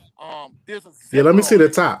there, there's a zipper let me see the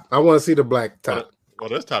it. top. I want to see the black top. Well,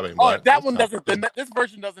 this top ain't black. Oh, that one doesn't. This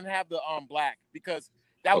version doesn't have the black because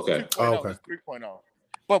that was 2.0. It was 3.0.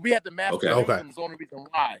 But we had the master version. Was the only reason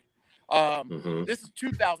why. This is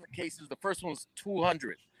 2,000 cases. The first one was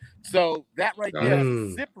 200. So that right there has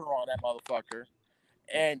a zipper on that motherfucker,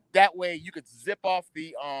 and that way you could zip off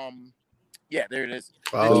the Yeah, there it is.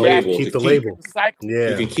 Oh, keep the label. Yeah,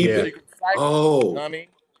 you can keep it. You know what I mean?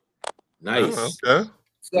 Nice. Okay.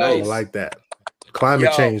 So, I like that.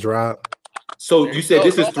 Climate change, Rob. So you said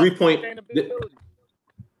this is 3.0.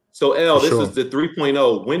 So L, this is the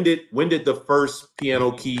 3.0. When did the first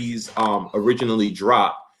Piano Keys originally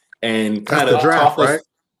drop? And kind of draft, right?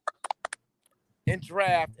 In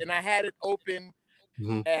draft, and I had it open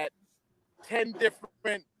at 10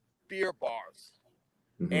 different beer bars,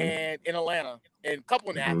 and in Atlanta, and a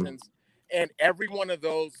couple in Athens, and every one of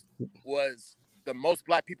those was the most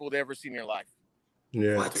black people they've ever seen in their life.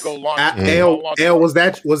 Yeah. to go launch. L, was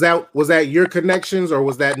that your connections, or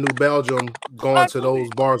was that New Belgium going to those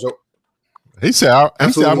bars? He said, I'm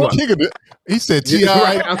Absolutely. king of it. He said, T.I.,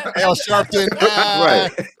 Right. L Sharpton.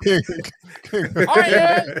 Right. All right,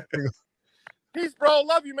 man. Peace, bro.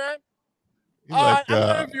 Love you, man. I'm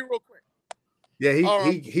gonna interview real quick. Yeah,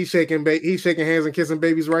 he's shaking hands and kissing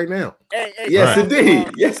babies right now. Hey, yes,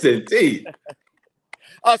 indeed. Yes, indeed.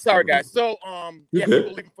 Oh, sorry, guys. So, You're people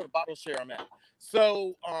good. leaving for the bottle share I'm at.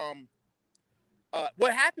 So,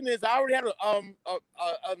 what happened is I already had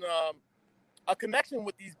a connection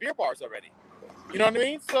with these beer bars already. You know what I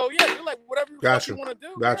mean? So yeah, you're like whatever you want to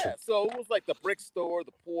do. Gotcha. Yeah. So it was like the Brick Store,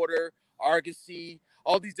 the Porter, Argosy,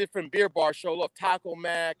 all these different beer bars show up. Taco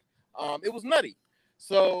Mac. It was nutty.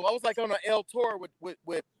 So I was like on an L tour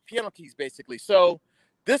with Piano Keys basically. So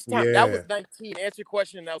this time that was 19. Answer your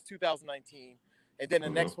question. That was 2019, and then the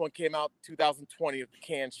next one came out 2020 with the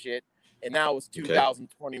can shit, and now it's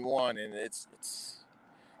 2021, and it's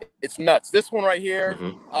nuts. This one right here,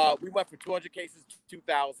 we went from 200 cases to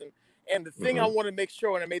 2,000. And the thing I want to make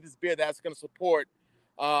sure, and I made this beer that's going to support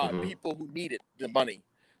people who needed the money.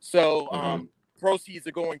 So proceeds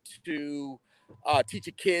are going to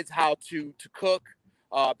teaching kids how to cook,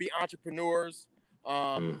 be entrepreneurs,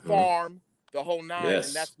 farm, the whole nine. Yes.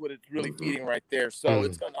 And that's what it's really feeding right there. So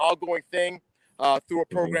it's an ongoing thing through a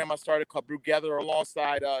program I started called Brew Together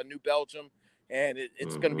alongside New Belgium. And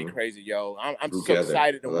it's going to be crazy, yo. I'm so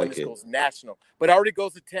excited when this goes national. But it already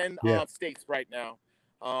goes to 10 states right now.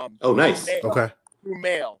 Nice. Through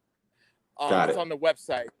mail. It's on the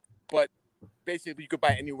website. But basically, you could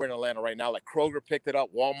buy anywhere in Atlanta right now. Like Kroger picked it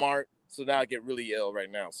up, Walmart. So now I get really ill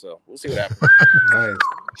right now. So we'll see what happens. Nice.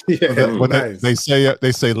 Yeah, nice. They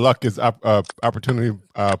say luck is opportunity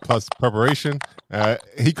plus preparation.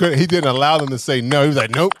 He didn't allow them to say no. He was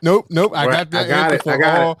like, nope. I got it.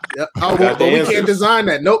 Yep. Oh, but we can't design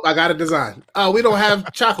that. Nope, I got a design. Oh, we don't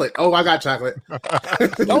have chocolate. Oh, I got chocolate.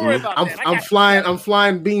 Don't worry about that. I'm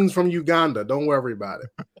flying beans from Uganda. Don't worry about it.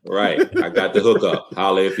 Right. I got the hookup.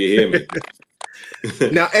 Holla if you hear me.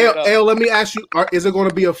 Now, L, let me ask you: is it going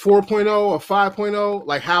to be a 4.0 or 5.0?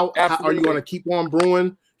 Like, how are you going to keep on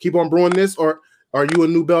brewing this, or are you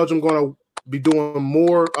in New Belgium going to be doing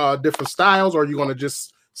more different styles, or are you going to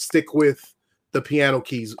just stick with the Piano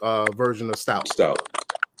Keys version of stout?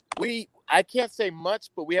 I can't say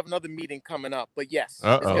much, but we have another meeting coming up. But yes,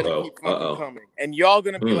 it's going to keep coming, and y'all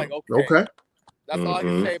going to be like, okay. That's all I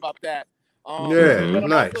can say about that.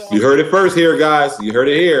 Nice. You heard it first here, guys. You heard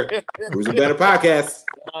it here. Bruising Banter Podcast.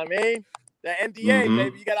 I mean, the NDA,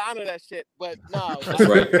 baby, you got to honor that shit. But no, that's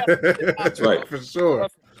right. That's right, for sure.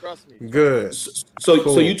 Trust me. Good.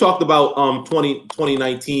 So you talked about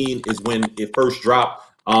 2019 is when it first dropped.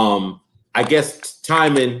 I guess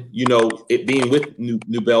timing, it being with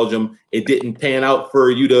New Belgium, it didn't pan out for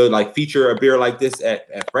you to like feature a beer like this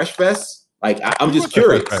at Fresh Fest. Like I'm just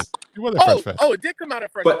curious. It did come out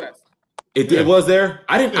at Fresh Fest. It was there.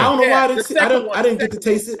 I don't know why I didn't get to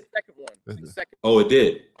taste it. Second. Oh, it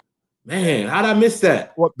did. Man, how'd I miss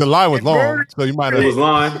that? Well, the line was long, so you might have. It was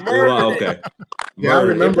long. Okay. Yeah, I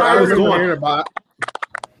remember hearing about.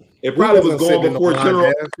 It probably was going before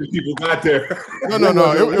general people got there.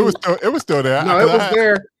 No. It was still there. No, it was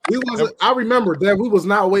there. We wasn't. I remember that we was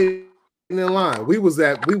not waiting in line. We had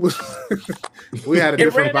a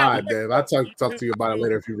different vibe, Dev. I'll talk to you about it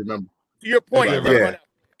later if you remember. To your point, It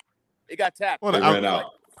got tapped. Well, ran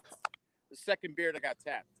out. The second beer that got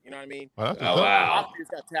tapped. You know what I mean? Oh, wow. Beers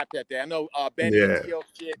got tapped that day. I know Benny and Teal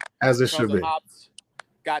shit. As it should be. Hops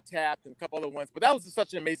got tapped and a couple other ones. But that was just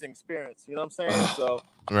such an amazing experience. You know what I'm saying? So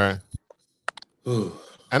right.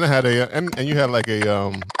 And I had and you had like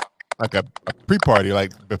a pre-party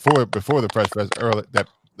like before the Fresh Fest early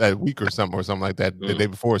that week or something like that, the day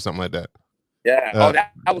before or something like that. Yeah.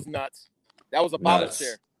 That was nuts. That was a bottle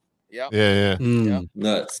share. Yep. Yeah. Yep.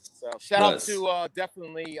 Nuts. So shout out to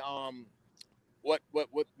definitely what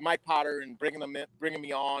Mike Potter and bringing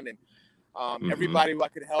me on and everybody who I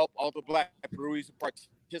could help, all the black breweries who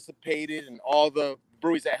participated and all the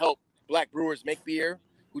breweries that help black brewers make beer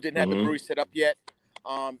who didn't have the brewery set up yet.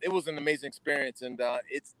 It was an amazing experience, and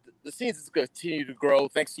the scenes is going to continue to grow.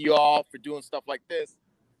 Thanks to you all for doing stuff like this.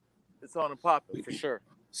 It's on and popping for sure.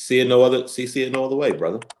 See it no other way,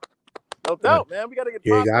 brother. No doubt, man. We gotta get.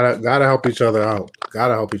 Yeah, gotta help each other out.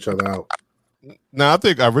 Now, I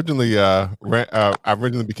think I originally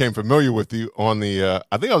became familiar with you on the.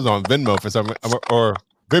 I think I was on Venmo for some or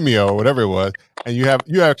Vimeo or whatever it was, and you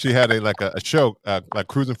actually had a show like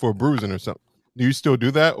Cruising for Bruising or something. Do you still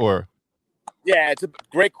do that or? Yeah, it's a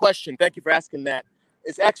great question. Thank you for asking that.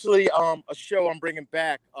 It's actually a show I'm bringing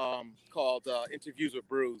back called Interviews with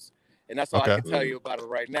Brews. and that's all I can tell you about it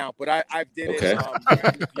right now. But I did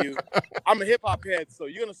it review. I'm a hip hop head, so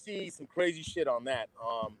you're gonna see some crazy shit on that.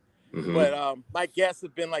 But my guests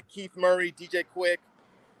have been like Keith Murray, DJ Quick,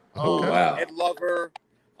 Ed Lover,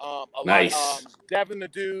 Devin the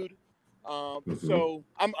Dude. So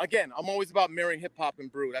I'm always about marrying hip hop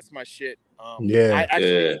and brew. That's my shit.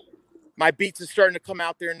 My beats are starting to come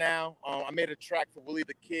out there now. I made a track for Willie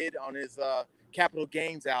the Kid on his Capital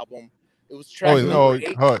Gains album. It was track number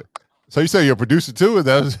 8. So you say you're a producer too? Is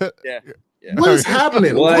that yeah. What is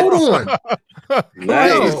happening? Hold on.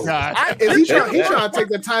 Nice. Is he trying to take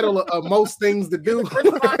the title of most things to do? First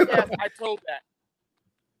podcast, I told that.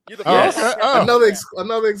 You're the first.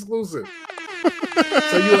 Another exclusive.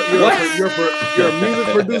 So you're a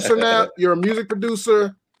music producer now. You're a music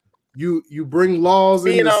producer. You bring laws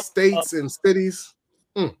in the states and cities.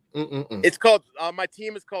 It's called my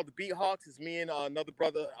team is called the Beat Hawks. It's me and another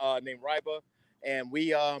brother named Ryba, and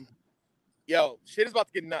we shit is about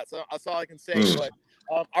to get nuts. That's all I can say. But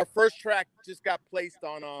our first track just got placed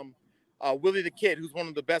on Willie the Kid, who's one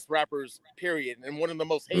of the best rappers, period, and one of the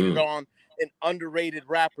most hated on and underrated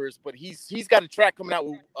rappers. But he's got a track coming out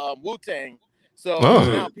with Wu-Tang, so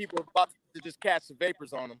now people are about to just catch the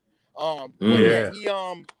vapors on him.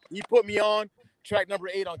 He put me on track number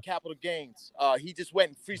 8 on Capital Gains. He just went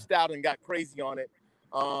and freestyled and got crazy on it.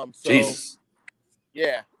 Jesus.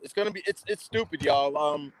 Yeah, it's gonna be it's stupid,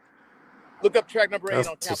 y'all. Look up track number 8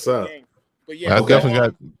 on Capital Gains. But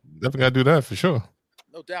definitely got to do that for sure.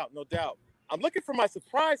 No doubt. I'm looking for my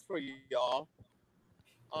surprise for you, y'all.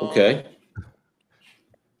 Okay.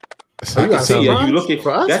 I can see you looking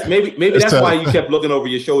for us. That's maybe that's why you kept looking over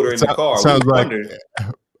your shoulder in the car. Sounds like.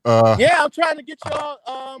 I'm trying to get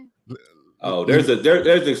y'all. There's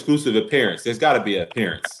an exclusive appearance. There's got to be an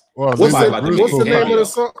appearance. Well, what's the name of the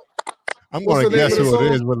song? I'm going to guess who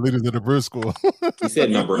it is. What leaders of the Brew School? He said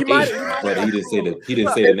number 8, but he didn't say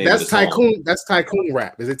the name. That's of the Tycoon. song. That's Tycoon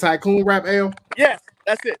rap. Is it Tycoon rap, Al? Yes,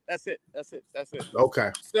 that's it.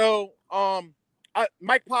 Okay. So,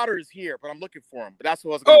 Mike Potter is here, but I'm looking for him. But that's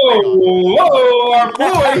what I was going to our boy,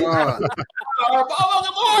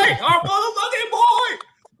 our motherfucking boy.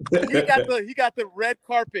 He got the red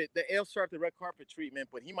carpet, the Ale Sharp, the red carpet treatment,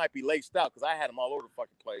 but he might be laced out because I had him all over the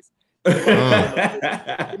fucking place.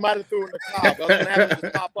 He might have threw in the top. I was gonna have him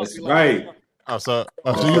just pop up. That's right. So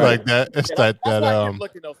you like that? It's that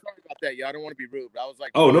looking though. Sorry about that, y'all. I don't want to be rude, but I was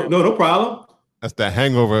like, no problem. That's that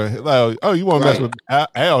hangover. Like, you want to mess with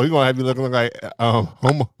Al? He gonna have you looking like with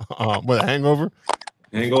a hangover.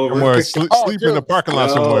 Hangover. Sleep in the parking lot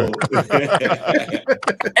somewhere.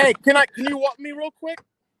 Hey, can you walk me real quick?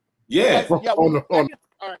 Yeah. All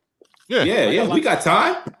right. Yeah. We got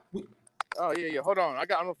time. Oh yeah. Hold on. I'm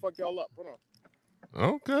gonna fuck y'all up. Hold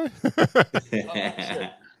on. Okay.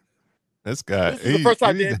 This guy. This is the first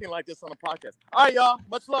time I did anything like this on a podcast. All right, y'all.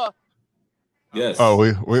 Much love. Yes. Oh,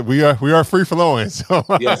 we are free flowing. So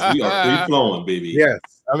yes, we are free flowing, baby. Yes,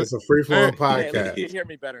 it's a free flowing podcast. You can hear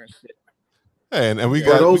me better and shit. And we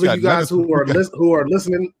for got those of you guys who are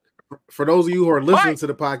listening. For those of you who are listening to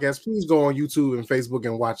the podcast, please go on YouTube and Facebook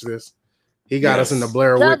and watch this. He got us in the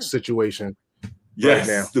Blair Witch situation. Yes,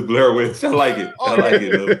 right now. The Blair Witch. I like it. I like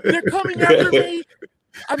it. They're coming after me.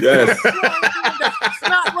 It's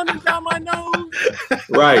not running down my nose.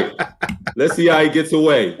 Right. Let's see how he gets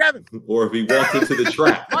away, Kevin. Or if he walks into the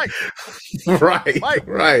trap. Mike.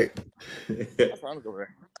 Right.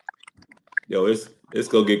 Yo, it's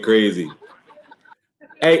gonna get crazy.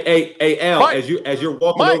 Hey, Al, Mike. as you're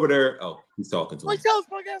walking over there. Oh, he's talking to him.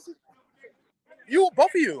 You,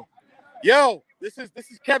 both of you. Yo, this is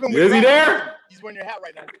Kevin. Is he there? He's wearing your hat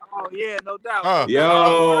right now. Oh yeah, no doubt.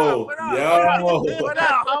 Yo. What up, homie? What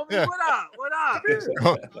up?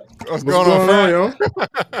 What's going on, yo?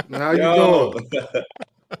 How you doing?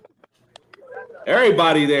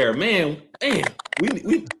 Everybody there, man. We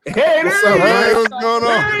hey, what's up, Mike? What's going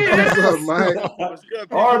on? What's up, Mike? What's good,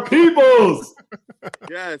 our peoples.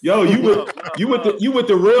 Yes. Yo, you with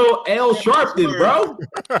the real Al Sharpton, bro.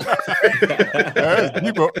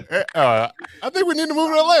 I think we need to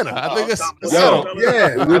move to Atlanta. I think it's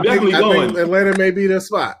we're definitely going. I think Atlanta may be the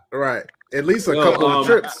spot. Right. At least a couple of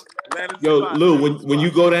trips. Yo, Lou, when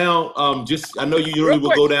you go down, I know you usually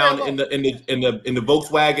will go down in the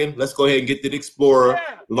Volkswagen. Let's go ahead and get the Explorer,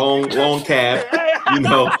 long cab. And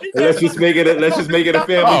let's just make it a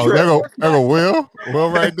family trip. There go Will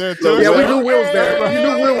right there too. Yeah, we knew Will was there. We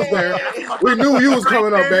knew Will was there. We knew you was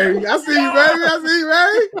coming up, baby. I see you,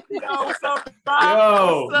 baby. Yo, what's up?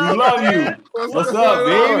 Yo, we love you. What's up,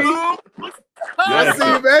 baby? I see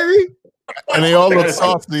you, baby. And they all look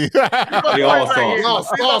saucy. They all saucy.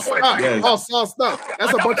 All sauced up.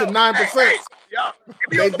 That's a bunch of 9%.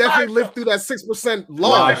 They definitely lived through that 6% Live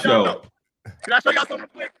loss. show. Can I show y'all something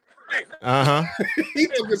quick? He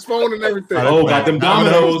took his phone and everything. Oh, got them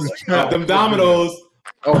dominoes. Got them dominoes.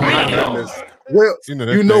 Oh my goodness. Will,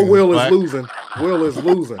 you know Will is losing. Will is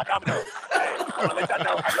losing.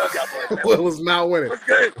 Will is not winning.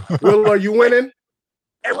 Will, are you winning?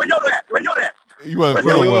 Hey, where y'all at? Where y'all at? You wasn't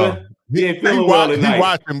feeling well. He ain't feeling well tonight. He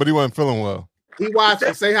watching, but he wasn't feeling well. He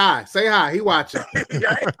watching. Say hi. Say hi. He watching.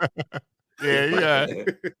 Yeah.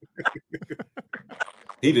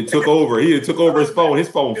 He done took over. He done took over his phone. His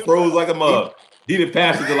phone froze like a mug. He done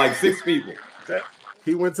passed it to like 6 people.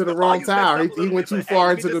 He went to the wrong tower. He went too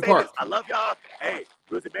far into the park. I love y'all. Hey,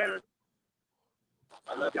 Bruce Banner.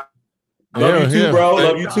 I love y'all. Love you too, bro.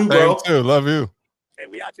 Love you too, bro. Too. Love you. Hey,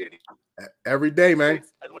 we out here. Every day, man.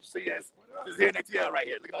 That's what you see. This is here next year right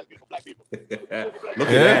here. Look at all these beautiful black people. Look at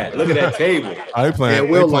that. Look at that table. Oh, they playing.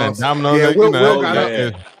 Will they playing dominoes. Yeah, Will got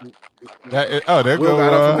up. There Will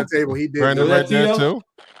got up from the table. He did. Brandon right there too.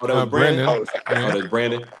 Oh, that was Brandon. Brandon. Oh, that's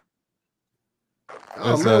Brandon.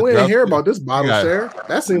 Oh man, we didn't hear about this bottle share.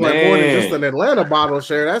 That seemed like more than just an Atlanta bottle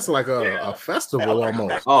share. That's like a festival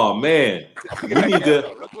almost. Oh man, we need to.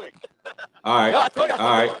 All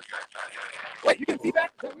right. Wait, you can see that?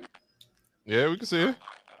 Yeah, we can see it.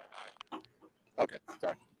 Okay,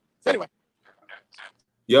 sorry. So anyway.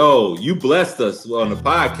 Yo, you blessed us on the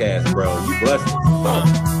podcast, bro. You blessed us.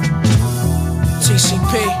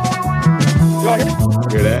 TCP.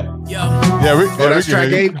 Hear that? Yeah, that's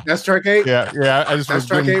track 8. That's track 8. Yeah. I just that's was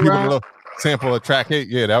track giving 8, people a Rob? little sample of track 8.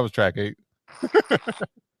 Yeah, that was track 8.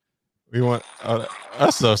 We want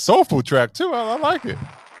that's a soulful track too. I like it.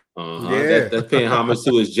 Yeah, that's paying homage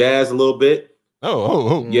to his jazz a little bit.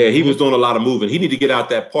 Oh. Yeah, he was doing a lot of moving. He need to get out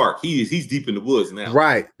that park. He's deep in the woods now.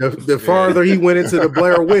 Right. The farther he went into the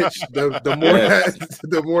Blair Witch, the more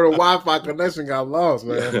the more the Wi-Fi connection got lost,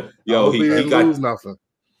 man. Yo, he didn't got lose nothing.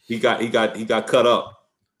 He got cut up.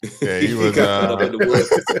 Yeah, he was cut up in the woods.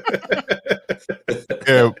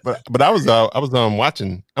 Yeah, but I was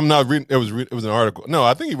watching. I'm not reading. It was an article. No,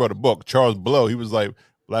 I think he wrote a book. Charles Blow. He was like,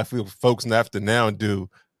 black folks have to now do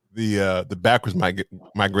the backwards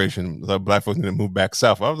migration. So black folks need to move back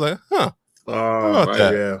south. I was like, huh.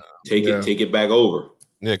 Yeah. Take it back over.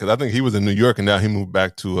 Yeah, because I think he was in New York and now he moved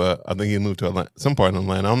back to. I think he moved to Atlanta, some part of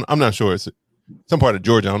Atlanta. I'm not sure. It's some part of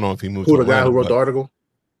Georgia. I don't know if he moved. Who to the Atlanta, guy who wrote the article?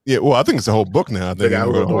 Yeah, well, I think it's a whole book now. I think the guy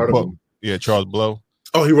who wrote the article. Book. Yeah, Charles Blow.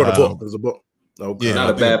 Oh, he wrote a book. It was a book. Okay. Yeah, not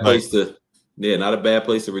a bad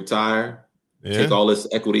place to retire. Yeah. Take all this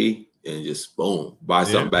equity and just boom, buy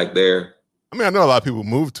something back there. I mean, I know a lot of people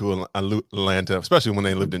moved to Atlanta, especially when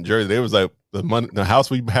they lived in Jersey. They was like the house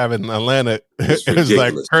we have in Atlanta is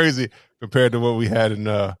like crazy compared to what we had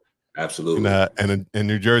in absolutely in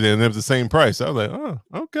New Jersey, and it was the same price. I was like, oh,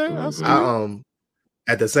 okay.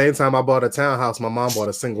 At the same time, I bought a townhouse. My mom bought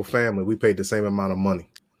a single family. We paid the same amount of money.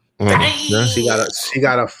 Yeah. She got a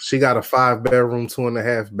 5-bedroom,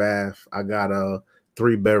 2.5 bath. I got a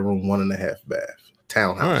 3-bedroom, 1.5 bath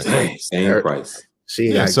townhouse. Right. Same price. There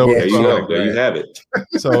you have it.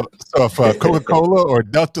 So if Coca-Cola or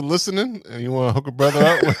Delta listening, and you want to hook a brother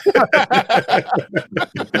up,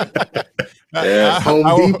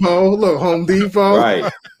 Home Depot.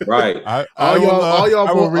 Right. All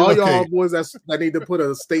y'all boys that need to put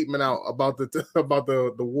a statement out about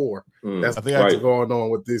the war that's going on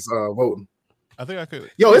with this voting. I think I could.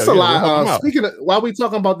 Yo, it's a lot. Speaking of, while we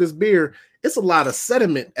talking about this beer, it's a lot of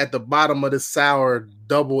sediment at the bottom of this sour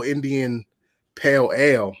double Indian pale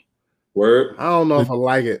ale. Word. I don't know if I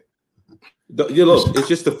like it. Look, it's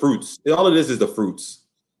just the fruits. All it is the fruits.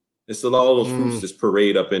 It's all those fruits just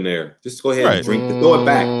parade up in there. Just go ahead and drink it. Throw it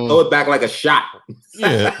back. Throw it back like a shot.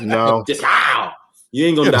 Yeah. No. Just you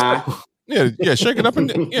ain't gonna die. Yeah. Shake it up and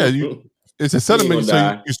it's a sediment.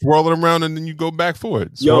 So you swirl it around and then you go back for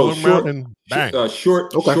it. Swirl it around and bang.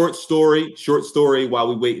 Short story while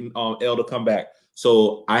we waiting on L to come back.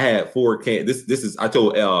 So I had 4 cans. This is I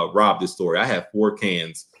told Rob this story. I had 4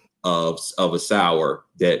 cans of a sour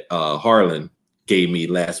that Harlan gave me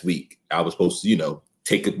last week. I was supposed to,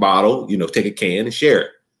 take a bottle, take a can and share it.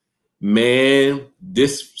 Man,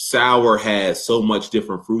 this sour has so much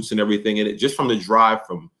different fruits and everything in it. Just from the drive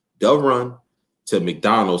from Dove Run to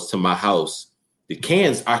McDonald's to my house, the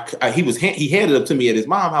cans he handed them to me at his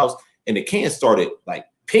mom's house, and the cans started like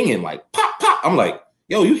pinging, like pop pop. I'm like,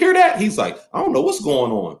 yo, you hear that? He's like, I don't know what's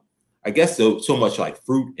going on. I guess so much like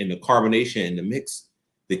fruit and the carbonation in the mix.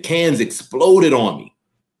 The cans exploded on me.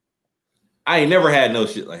 I ain't never had no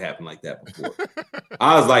shit like happen like that before.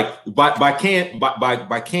 I was like, by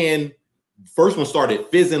can, first one started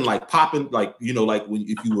fizzing, like popping, like like when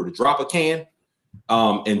if you were to drop a can,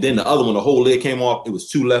 And then the other one, the whole lid came off. It was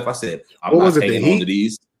 2 left. I said, I'm What not was it, hanging the on to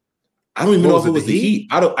these. I don't even know if it was the heat.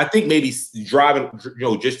 I think maybe driving,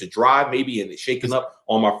 just to drive, maybe, and shaking up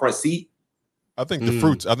on my front seat. I think the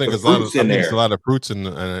fruits. I think The it's a lot of, fruits in I think it's there. a lot of fruits and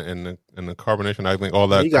the carbonation. I think all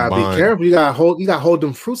that. You gotta combined. be careful. You gotta hold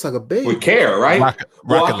them fruits like a baby. With care, right?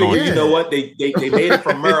 Well, I figured, launch. you know what? They made it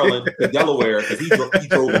from Maryland to Delaware because he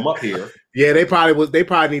drove them up here. Yeah, they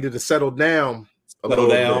probably needed to settle down a little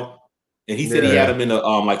bit. And he said he had them in a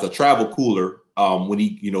like a travel cooler when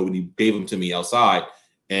he gave them to me outside.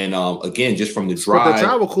 And again, just from the drive, but the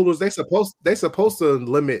travel coolers they supposed to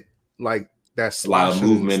limit like that sloshing, a lot of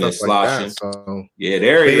movement and sloshing. Like that, so yeah,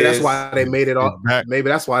 there maybe it that's is. why they made it all. Maybe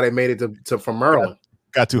that's why they made it to from Maryland.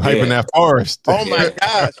 Got too hype in that forest. Oh my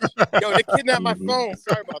gosh! Yo, they kidnapped my phone.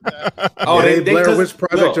 Sorry about that. Oh, they Blair Witch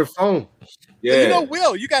Project your phone. Yeah, you know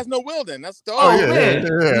Will. You guys know Will. Then that's the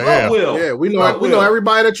Will. Yeah, we know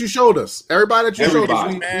everybody that you showed us. Everybody that you showed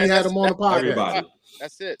us, we had them on the podcast. Everybody.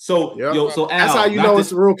 That's it. So, so Al, that's how you know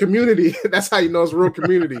it's a real community. That's how you know it's a real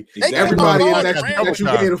community. Exactly. Everybody that you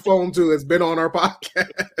gave a phone to has been on our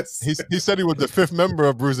podcast. He said he was the 5th member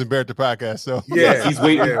of Bruising Banter podcast. So yeah, he's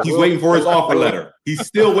waiting. Yeah, he's waiting for his offer letter. He's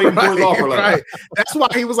still waiting for his offer letter. Right. That's why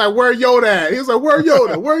he was like, "Where Yoda at?" He was like, "Where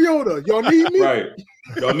Yoda? Where Yoda? Y'all need me? Right?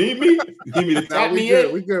 Y'all need me? You need me to tap me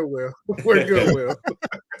in? We good, Will. We're good, Will.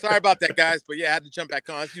 Sorry about that, guys, but yeah, I had to jump back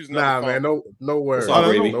on. Man, no worries.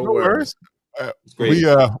 No worries.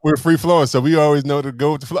 We're free flowing, so we always know to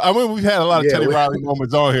go with the flow. I mean, we've had a lot of Teddy Riley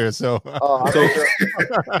moments on here, so.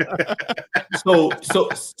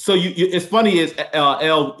 So you it's funny is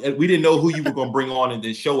L, we didn't know who you were going to bring on and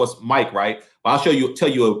then show us Mike, right? But I'll tell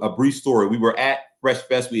you a brief story. We were at Fresh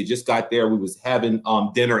Fest. We had just got there. We was having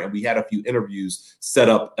dinner, and we had a few interviews set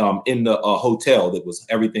up in the hotel. That was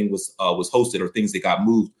everything was hosted, or things that got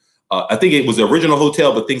moved. I think it was the original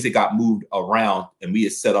hotel, but things that got moved around, and we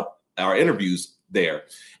had set up our interviews there.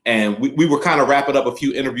 And we were kind of wrapping up a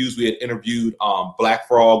few interviews. We had interviewed Black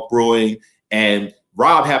Frog Brewing, and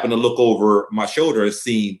Rob happened to look over my shoulder and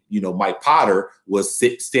see, Mike Potter was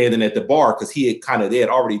standing at the bar because they had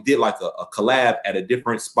already did like a collab at a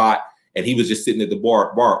different spot, and he was just sitting at the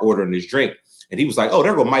bar ordering his drink. And he was like, "Oh,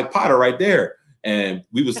 there go Mike Potter right there." And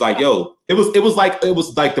we was like, "Yo," it was like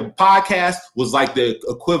the podcast was like the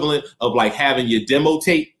equivalent of like having your demo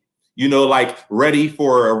tape, like ready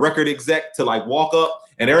for a record exec to like walk up,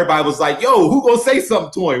 and everybody was like, "Yo, who gonna say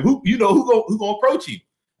something to him? Who gonna approach him?"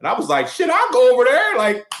 And I was like, "Shit, I'll go over there."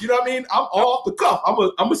 Like, you know what I mean? I'm off the cuff. I'm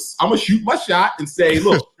gonna shoot my shot and say,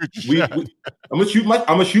 "Look, I'm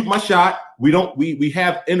gonna shoot my shot. We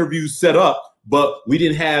have interviews set up, but we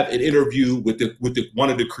didn't have an interview with one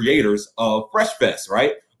of the creators of Fresh Fest,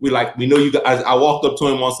 right? We know you guys." I walked up to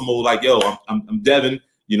him on some old like, "Yo, I'm Devin.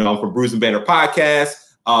 I'm from Bruising Banter podcast.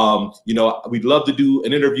 We'd love to do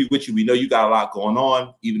an interview with you. We know you got a lot going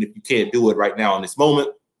on, even if you can't do it right now in this moment.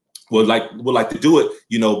 Would like to do it,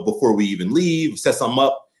 before we even leave, set something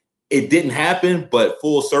up." It didn't happen, but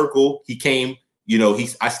full circle, he came.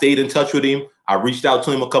 I stayed in touch with him. I reached out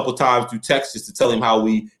to him a couple times through text just to tell him how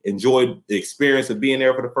we enjoyed the experience of being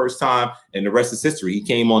there for the first time, and the rest is history. He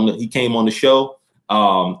came on the show,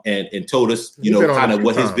 and told us, kind of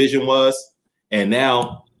what his vision was, and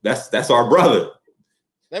now that's our brother.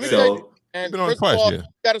 Let me tell you, and first of all, you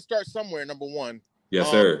got to start somewhere. Number one, yes,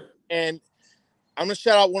 sir. And I'm gonna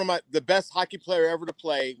shout out one of the best hockey player ever to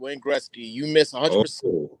play, Wayne Gretzky. You miss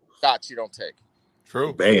 100% shots you don't take.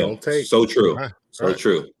 True. Bam. Don't take. So true. Right. So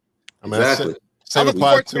true. I mean, exactly. I'm a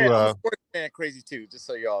sports fan crazy too, just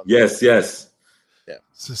so y'all know. Yes. Yeah.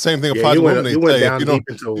 Same thing applies to women. You went down deep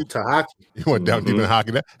into hockey. You went down deep in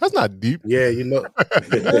hockey. That's not deep. Yeah,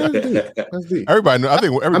 that's deep. Everybody knows. I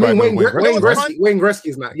think everybody knows Wayne Gretzky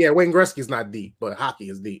is not. Yeah, Wayne Gretzky is not deep, but hockey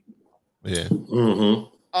is deep. Yeah.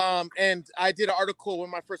 Mm-hmm. And I did an article. One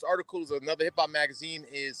of my first articles, another hip hop magazine,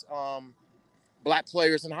 is Black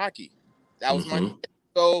players in hockey. That was my.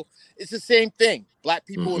 So it's the same thing. Black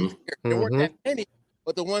people, there weren't that many,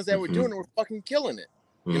 but the ones that were doing it were fucking killing it.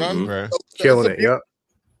 You know what I mean? Right. So killing it. Yep.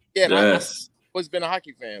 Yeah. Yes. I've always been a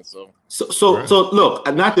hockey fan. So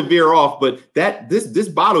look, not to veer off, but this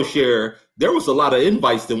bottle share, there was a lot of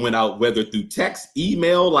invites that went out, whether through text,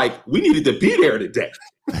 email. Like, we needed to be there today.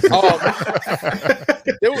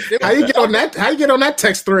 How you get on that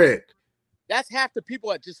text thread? That's half the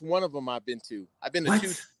people at just one of them I've been to. I've been to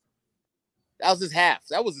two. That was just half.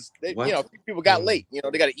 That was just, people got late. They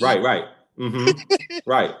got to eat. Right. Mm-hmm.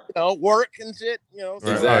 Right. Work and shit. So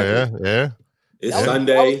exactly. Yeah. It's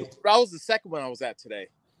Sunday. That was the second one I was at today.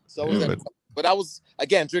 So but I was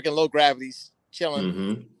again drinking low gravities.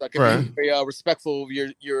 chilling. So I can be very respectful of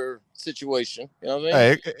your situation. You know what I mean?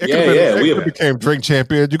 Hey, it could have became drink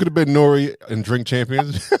champions. You could have been Nori and drink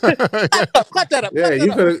champions. Cut that up. Yeah,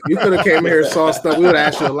 you could have came here sauced up. We would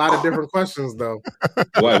ask you a lot of different questions though.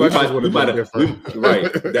 Right,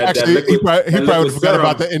 Right. Actually, he probably forgot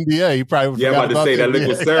about the NDA. He probably about to say that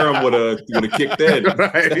liquid serum would have kicked in.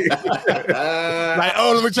 Right. Like,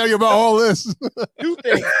 let me tell you about all this. 2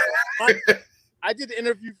 things. I did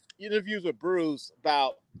interviews with Bruce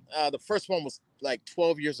about the first one was like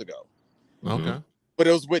 12 years ago. Okay. But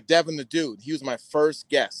it was with Devin the Dude. He was my first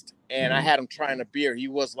guest. And I had him trying a beer. He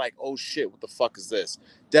was like, oh shit, what the fuck is this?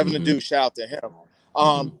 Devin the Dude, shout out to him.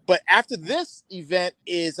 But after this event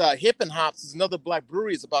is Hip and Hops, is another black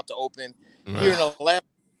brewery is about to open here in Atlanta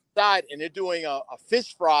side, and they're doing a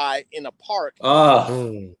fish fry in a park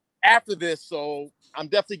after this. So I'm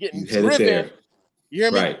definitely getting driven. You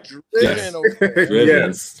hear me? Right. Driven.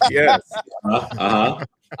 Yes. Yes. I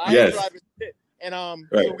ain't driving shit. And so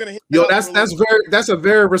we're gonna hit. Yo, that's a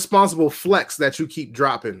very responsible flex that you keep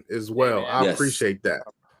dropping as well. I appreciate that.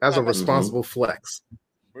 That's a responsible flex.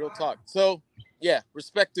 Real talk. So yeah,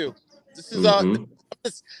 respect to. This is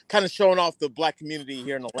just kind of showing off the black community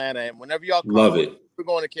here in Atlanta. And whenever y'all come, love it. We're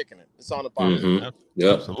going to kicking it. It's on the podcast.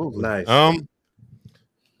 Yeah, absolutely. Nice.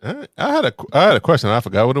 I had a question. I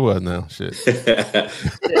forgot what it was now. Shit.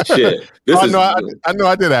 Shit. I know.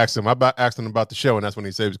 I did ask him. I asked him about the show, and that's when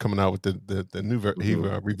he said he was coming out with the new version. He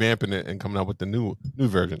revamping it and coming out with the new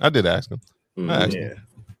version. I did ask him. I asked him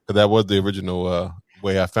because that was the original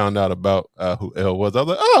way I found out about who L was. I was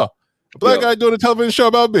like, oh, a black guy doing a television show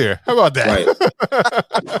about beer. How about that? Right.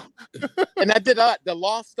 And I did the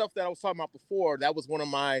law stuff that I was talking about before. That was one of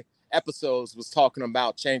my episodes, was talking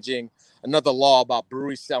about changing another law about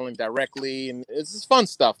breweries selling directly, and it's just fun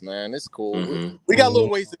stuff, man. It's cool. We got a little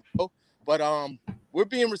ways to go, but we're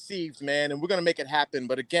being received, man, and we're gonna make it happen.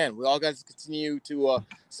 But again, we all got to continue to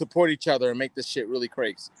support each other and make this shit really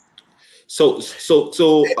crazy. So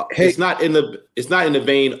it's not in the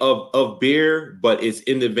vein of beer, but it's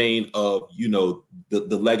in the vein of, you know,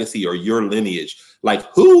 the legacy or your lineage. Like,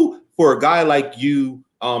 who, for a guy like you,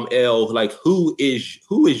 L, like who is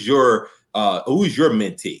your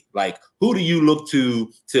mentee? Like, who do you look to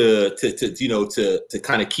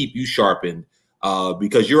kind of keep you sharpened?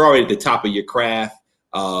 Because you're already at the top of your craft.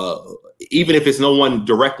 Even if it's no one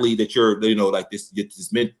directly that you're, you know, like that's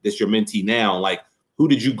your mentee now. Like, who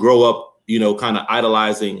did you grow up, you know, kind of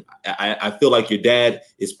idolizing? I feel like your dad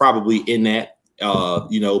is probably in that,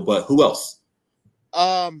 you know, but who else?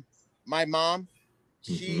 My mom,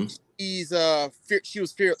 she was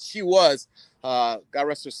God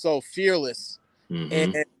rest her soul, fearless,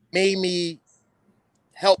 and it made me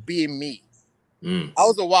help being me. I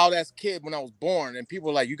was a wild ass kid when I was born, and people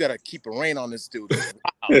were like, you gotta keep a rein on this dude. Wow.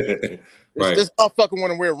 Right. This motherfucker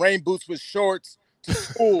want to wear rain boots with shorts to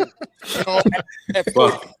school, you know, at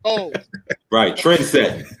 40 years old. Right, trend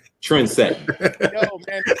set. Yo,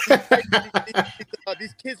 man,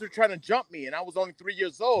 these kids were trying to jump me, and I was only 3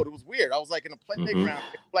 years old. It was weird. I was like in a playground,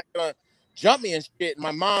 like jump me and shit. And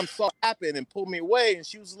my mom saw it happen and pulled me away, and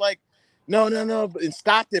she was like, no, and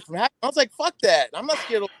stopped it from happening. I was like, fuck that. I'm not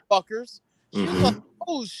scared of fuckers. She was like,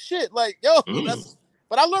 oh shit, like, yo, that's.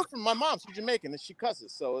 But I learned from my mom. She's Jamaican and she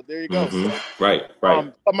cusses. So there you go. So, right.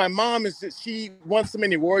 But my mom she won so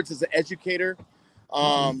many awards as an educator.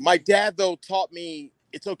 My dad, though, taught me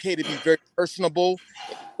it's okay to be very personable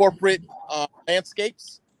in corporate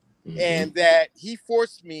landscapes. And that he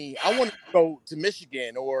forced me, I wanted to go to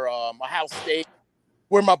Michigan or Ohio State,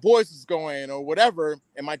 where my boys was going or whatever.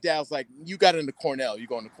 And my dad was like, you got into Cornell. You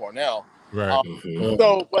going to Cornell. Right.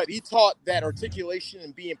 So, but he taught that articulation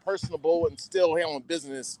and being personable and still handling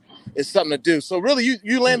business is something to do. So really,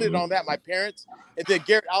 you landed on that, my parents. And then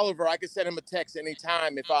Garrett Oliver, I could send him a text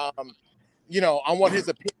anytime if you know, I want his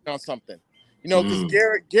opinion on something. You know, because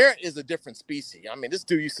Garrett is a different species. I mean, this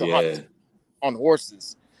dude used to hunt on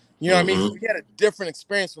horses. You know what I mean? So he had a different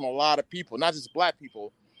experience from a lot of people, not just black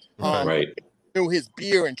people. Right. Knew his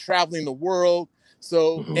beer and traveling the world.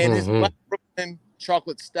 So, and his Black Brooklyn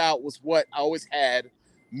chocolate stout was what I always had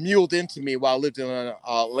muled into me while I lived in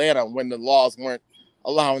Atlanta when the laws weren't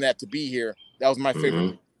allowing that to be here. That was my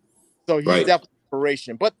favorite. So he's definitely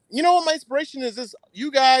inspiration. But you know what my inspiration is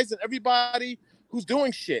you guys and everybody who's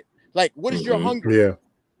doing shit. Like, what is your hunger? Yeah.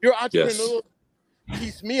 Your entrepreneurial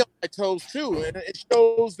keeps me on my toes too. And it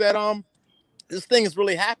shows that this thing is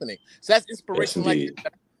really happening. So that's inspiration, like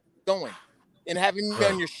that going. And having me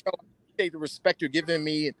on your show, I appreciate the respect you're giving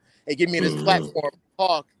me and give me this platform to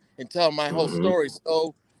talk and tell my whole story.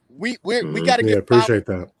 So we got to get appreciate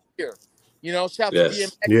that here. You know, shout out to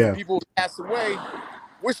DMX and people who passed away.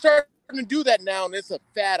 We're starting starting to do that now, and it's a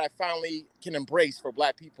fad I finally can embrace for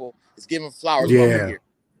Black people. Is giving flowers Yeah. while we're here.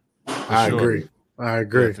 I agree.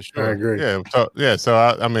 Yeah, for sure. I agree. So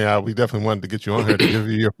I mean, we definitely wanted to get you on here to give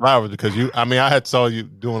you your flowers because I had saw you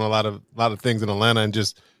doing a lot of things in Atlanta and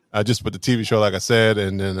just with the TV show, like I said,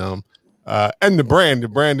 and then and the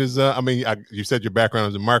brand is you said your background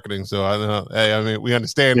is in marketing, so I know. Hey, I mean, we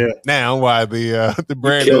understand now why the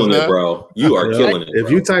brand You're killing is it, bro. You are killing it. If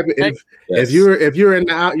bro. you type it, if you're in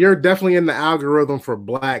the you're definitely in the algorithm for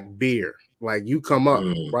Black beer. Like you come up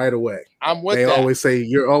right away. I'm with they that. always say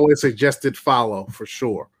you're always suggested follow for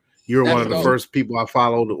sure. You're one of the dope. first people I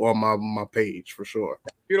followed on my page for sure.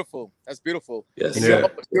 Beautiful. That's beautiful. Yes, And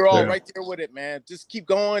you're all right there with it, man. Just keep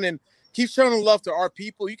going and keep showing love to our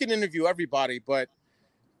people. You can interview everybody, but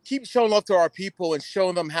keep showing love to our people and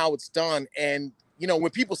showing them how it's done. And you know, when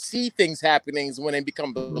people see things happening is when they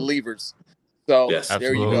become believers. So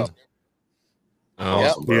there you go.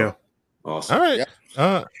 Awesome, bro. Yeah. Awesome. All right. Yep.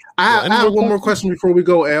 I have one more question before we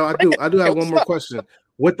go, Al. I do have one more question.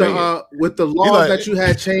 With the laws that you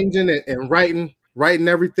had changing and writing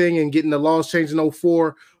everything and getting the laws changed in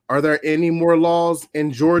 04, are there any more laws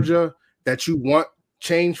in Georgia that you want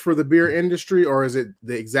changed for the beer industry, or is it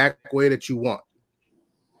the exact way that you want?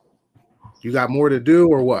 You got more to do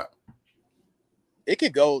or what? It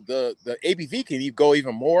could go the ABV can go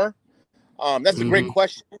even more. That's a great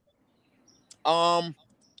question.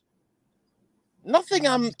 Nothing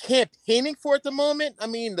I'm campaigning for at the moment. I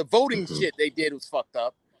mean, the voting shit they did was fucked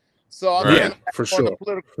up. So I'm kind of on the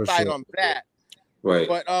political side on that. Right.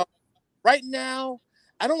 But right now,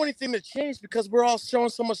 I don't want anything to change because we're all showing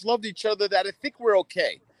so much love to each other that I think we're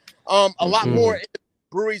okay. A lot more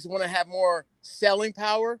breweries want to have more selling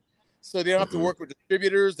power, so they don't have to work with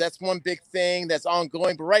distributors. That's one big thing that's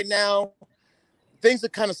ongoing. But right now, things are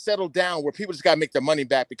kind of settled down where people just got to make their money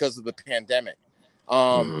back because of the pandemic.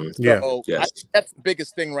 So that's the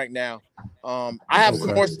biggest thing right now. I have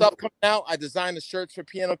some more stuff coming out. I designed the shirts for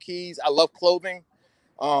Piano Keys. I love clothing.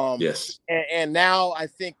 And now I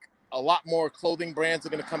think a lot more clothing brands are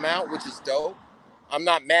going to come out, which is dope. I'm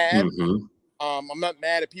not mad. I'm not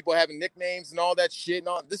mad at people having nicknames and all that shit.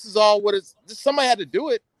 No, this is all what it's. Somebody had to do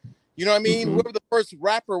it. You know what I mean? Whoever the first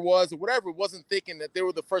rapper was or whatever wasn't thinking that they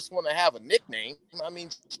were the first one to have a nickname. I mean,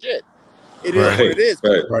 shit. It is what it is.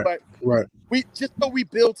 But we just so we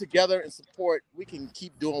build together and support, we can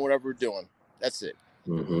keep doing whatever we're doing. That's it.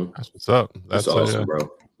 That's what's up. That's awesome, bro.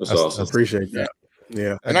 That's awesome. Appreciate that.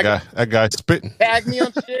 Yeah. That guy spitting. Tag me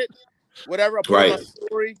on shit. Whatever. I put on my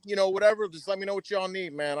story, you know, whatever. Just let me know what y'all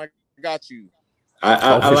need, man. I got you.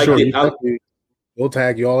 I like it. We'll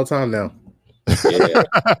tag you all the time now. Yeah.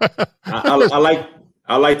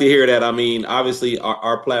 I like to hear that. I mean, obviously,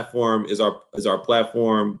 our platform is our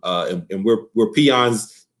platform, and we're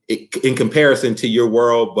peons in comparison to your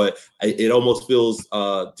world. But it almost feels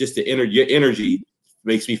just your energy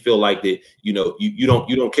makes me feel like that. You know, you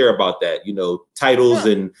don't care about that. You know, titles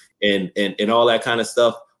and all that kind of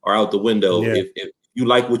stuff are out the window. Yeah. If you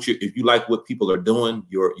like what people are doing,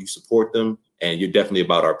 you support them, and you're definitely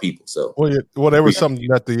about our people. So there was something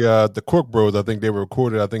that the Cork Bros, I think they were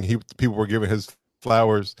recorded. I think people were giving his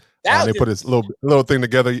flowers. They put this little thing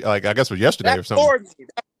together, like I guess it was yesterday or something.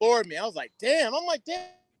 That floored me. I was like, damn. I'm like, damn,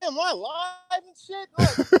 am I live and shit?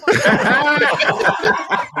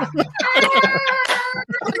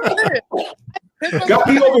 Got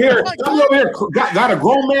me over here. Got a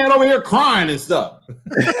grown man over here crying and stuff.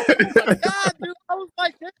 God, dude, I was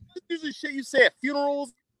like, this is usually shit you say at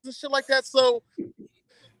funerals and shit like that. So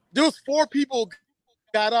there was 4 people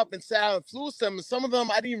got up and sat and flew some, and some of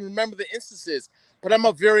them I didn't even remember the instances. But I'm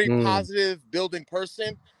a very positive building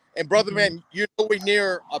person. And brother, man, you're nowhere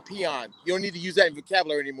near a peon. You don't need to use that in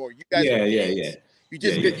vocabulary anymore. You guys are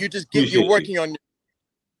peons. You're working on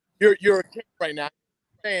you're a king right now,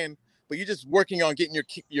 man. But you're just working on getting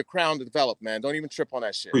your crown to develop, man. Don't even trip on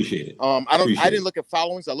that shit. Appreciate it. I didn't look at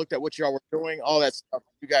followings. I looked at what y'all were doing, all that stuff.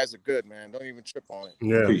 You guys are good, man. Don't even trip on it.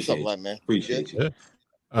 Yeah, appreciate it, man. Appreciate you.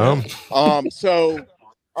 So,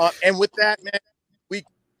 and with that, man,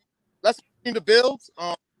 let's continue to build.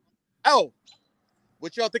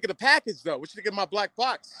 What y'all think of the package though? What you think of my black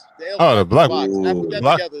box? The black box. I put that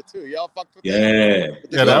together too. Y'all fucked with that.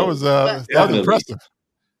 That was impressive.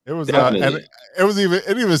 It was and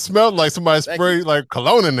it even smelled like somebody sprayed like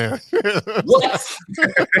cologne in there. What?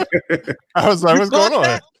 I was like, what's going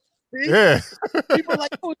on? Yeah. People are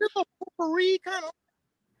like, oh, is this a potpourri kind of?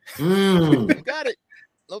 Got it.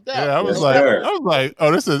 No doubt. Yeah, I was like,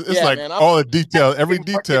 oh, it's like man, all the detail, every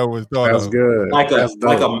detail was thought That's of. good. Like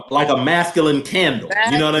a masculine candle.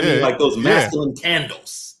 You know what I mean? Like those masculine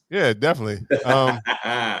candles. Yeah, definitely. I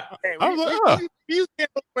was like, use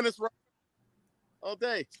candles when it's right. all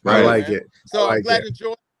day. I Right. like man. it. So I like I'm glad it. you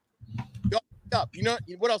enjoyed. Up. You know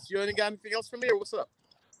what else? You ain't got anything else for me, or what's up?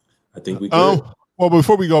 I think we good. Well,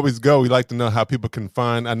 before we always go, we like to know how people can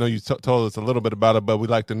find. I know you told us a little bit about it, but we'd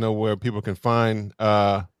like to know where people can find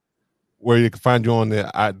where you can find you on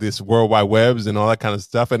the this World Wide Webs and all that kind of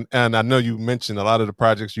stuff. And I know you mentioned a lot of the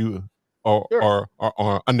projects you are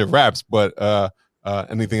under wraps, but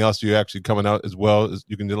anything else you're actually coming out as well, as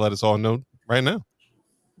you can let us all know right now.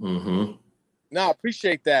 Mm-hmm. No, I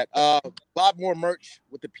appreciate that. A lot more merch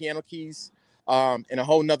with the piano keys, and a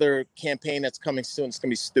whole nother campaign that's coming soon. It's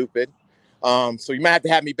gonna be stupid. So you might have to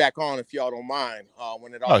have me back on if y'all don't mind.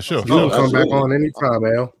 When it all comes sure. You can come back absolutely. on anytime,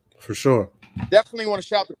 Al, for sure. Definitely want to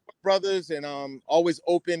shout out to brothers and always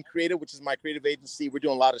open creative, which is my creative agency. We're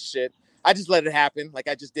doing a lot of shit. I just let it happen, like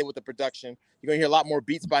I just did with the production. You're gonna hear a lot more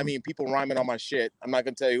beats by me and people rhyming on my shit. I'm not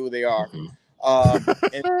gonna tell you who they are. Shout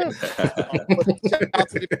out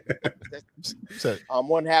to I'm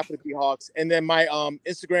one half of the Hawks, and then my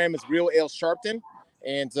Instagram is real Ale Sharpton,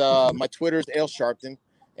 and my Twitter is Ale Sharpton,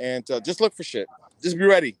 and just look for shit. Just be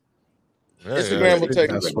ready. Instagram will tell you.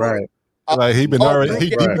 That's right. Like he been already Brew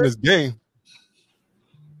deep Gather. in this game.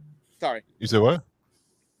 Sorry, You said what?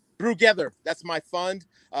 Brew Gather. That's my fund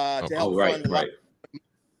to help fund. Right.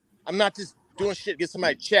 I'm not just doing shit to get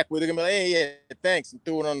somebody a check where they're gonna be like, hey, yeah, thanks, and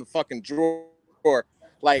throw it on the fucking drawer.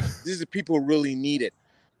 Like, these are people who really need it.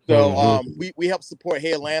 So we help support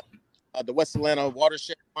Hey Atlanta, the West Atlanta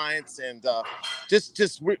watershed clients, and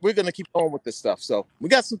we're gonna keep going with this stuff. So we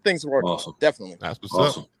got some things working. Awesome. Definitely. That's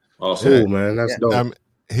what's up. Awesome. Cool, man. That's dope.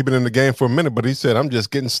 He been in the game for a minute, but he said, "I'm just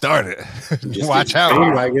getting started." Just Watch getting out.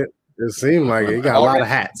 Seemed like it. It seemed like it. You got a lot of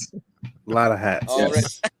hats. A lot of hats.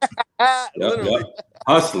 Yes. Literally. Yep.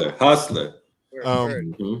 Hustler.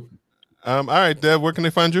 All right, Dev, where can they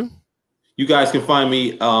find you? You guys can find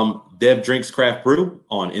me, Dev Drinks Craft Brew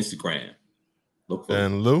on Instagram. Look for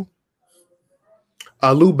And Lou?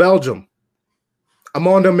 Lou Belgium. I'm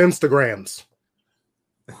on them Instagrams.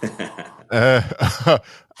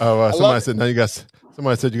 Somebody said now you got.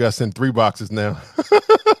 Somebody said you got to send 3 boxes now.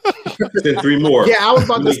 Send 3 more. Yeah, I was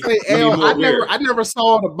about to say, L, I never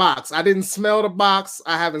saw the box. I didn't smell the box.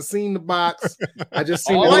 I haven't seen the box. I just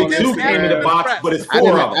seen Only it. 2 came in the box, but it's 4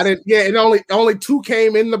 of us. I didn't. Yeah, and only 2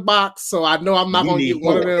 came in the box, so I know I'm not going to get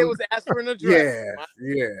one of them. It was aspirin address.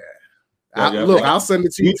 Look, I'll send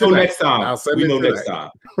it to you. We know tonight. next time. I'll send We it know tonight. next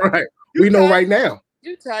time. Right. We know right now.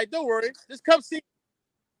 You tight? Don't worry. Just come see.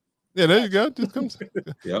 Yeah, there you go. Just come.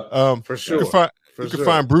 Yep. For sure. You can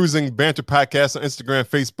find Bruising Banter Podcast on Instagram,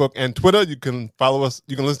 Facebook, and Twitter. You can follow us.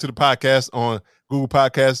 You can listen to the podcast on Google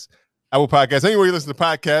Podcasts, Apple Podcasts. Anywhere you listen to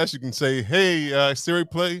podcasts, you can say, "Hey, Siri,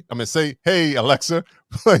 play." Say, "Hey, Alexa,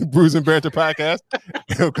 play Bruising Banter Podcast,"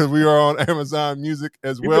 because we are on Amazon Music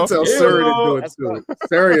as You well. can tell Siri to do it too.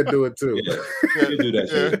 Siri will do it too. Yeah. You do that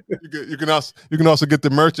shit. You can also get the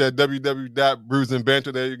merch at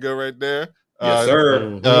www.bruisingbanter. There you go, right there. Yes,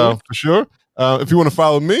 sir. For sure. If you want to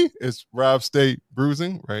follow me, it's Rob State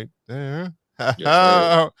Bruising right there.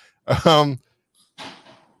 Yes,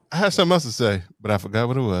 I had something else to say, but I forgot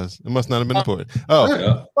what it was. It must not have been important.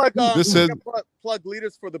 This said plug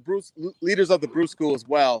leaders for the leaders of the Brew School as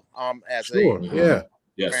well. As Yes.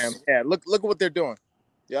 Yeah. Look at what they're doing.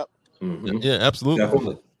 Yep. Mm-hmm. Yeah,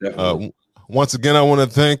 absolutely. Definitely. Once again, I want to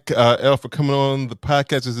thank El for coming on the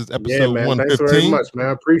podcast. This is episode 115. Thanks very much, man.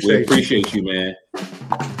 I appreciate you, man.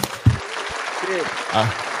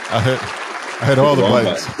 I hit all the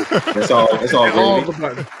buttons. That's all. All the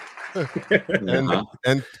buttons.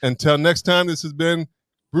 And until next time, this has been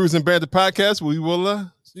Bruising Banter Podcast. We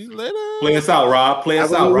will see you later. Play us out, Rob. Play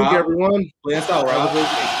us out, Rob. Everyone. Play us out, Rob.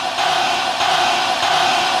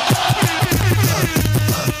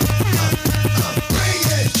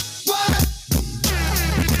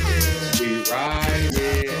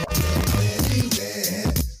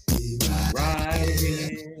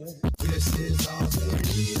 This is all the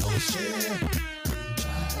real shit.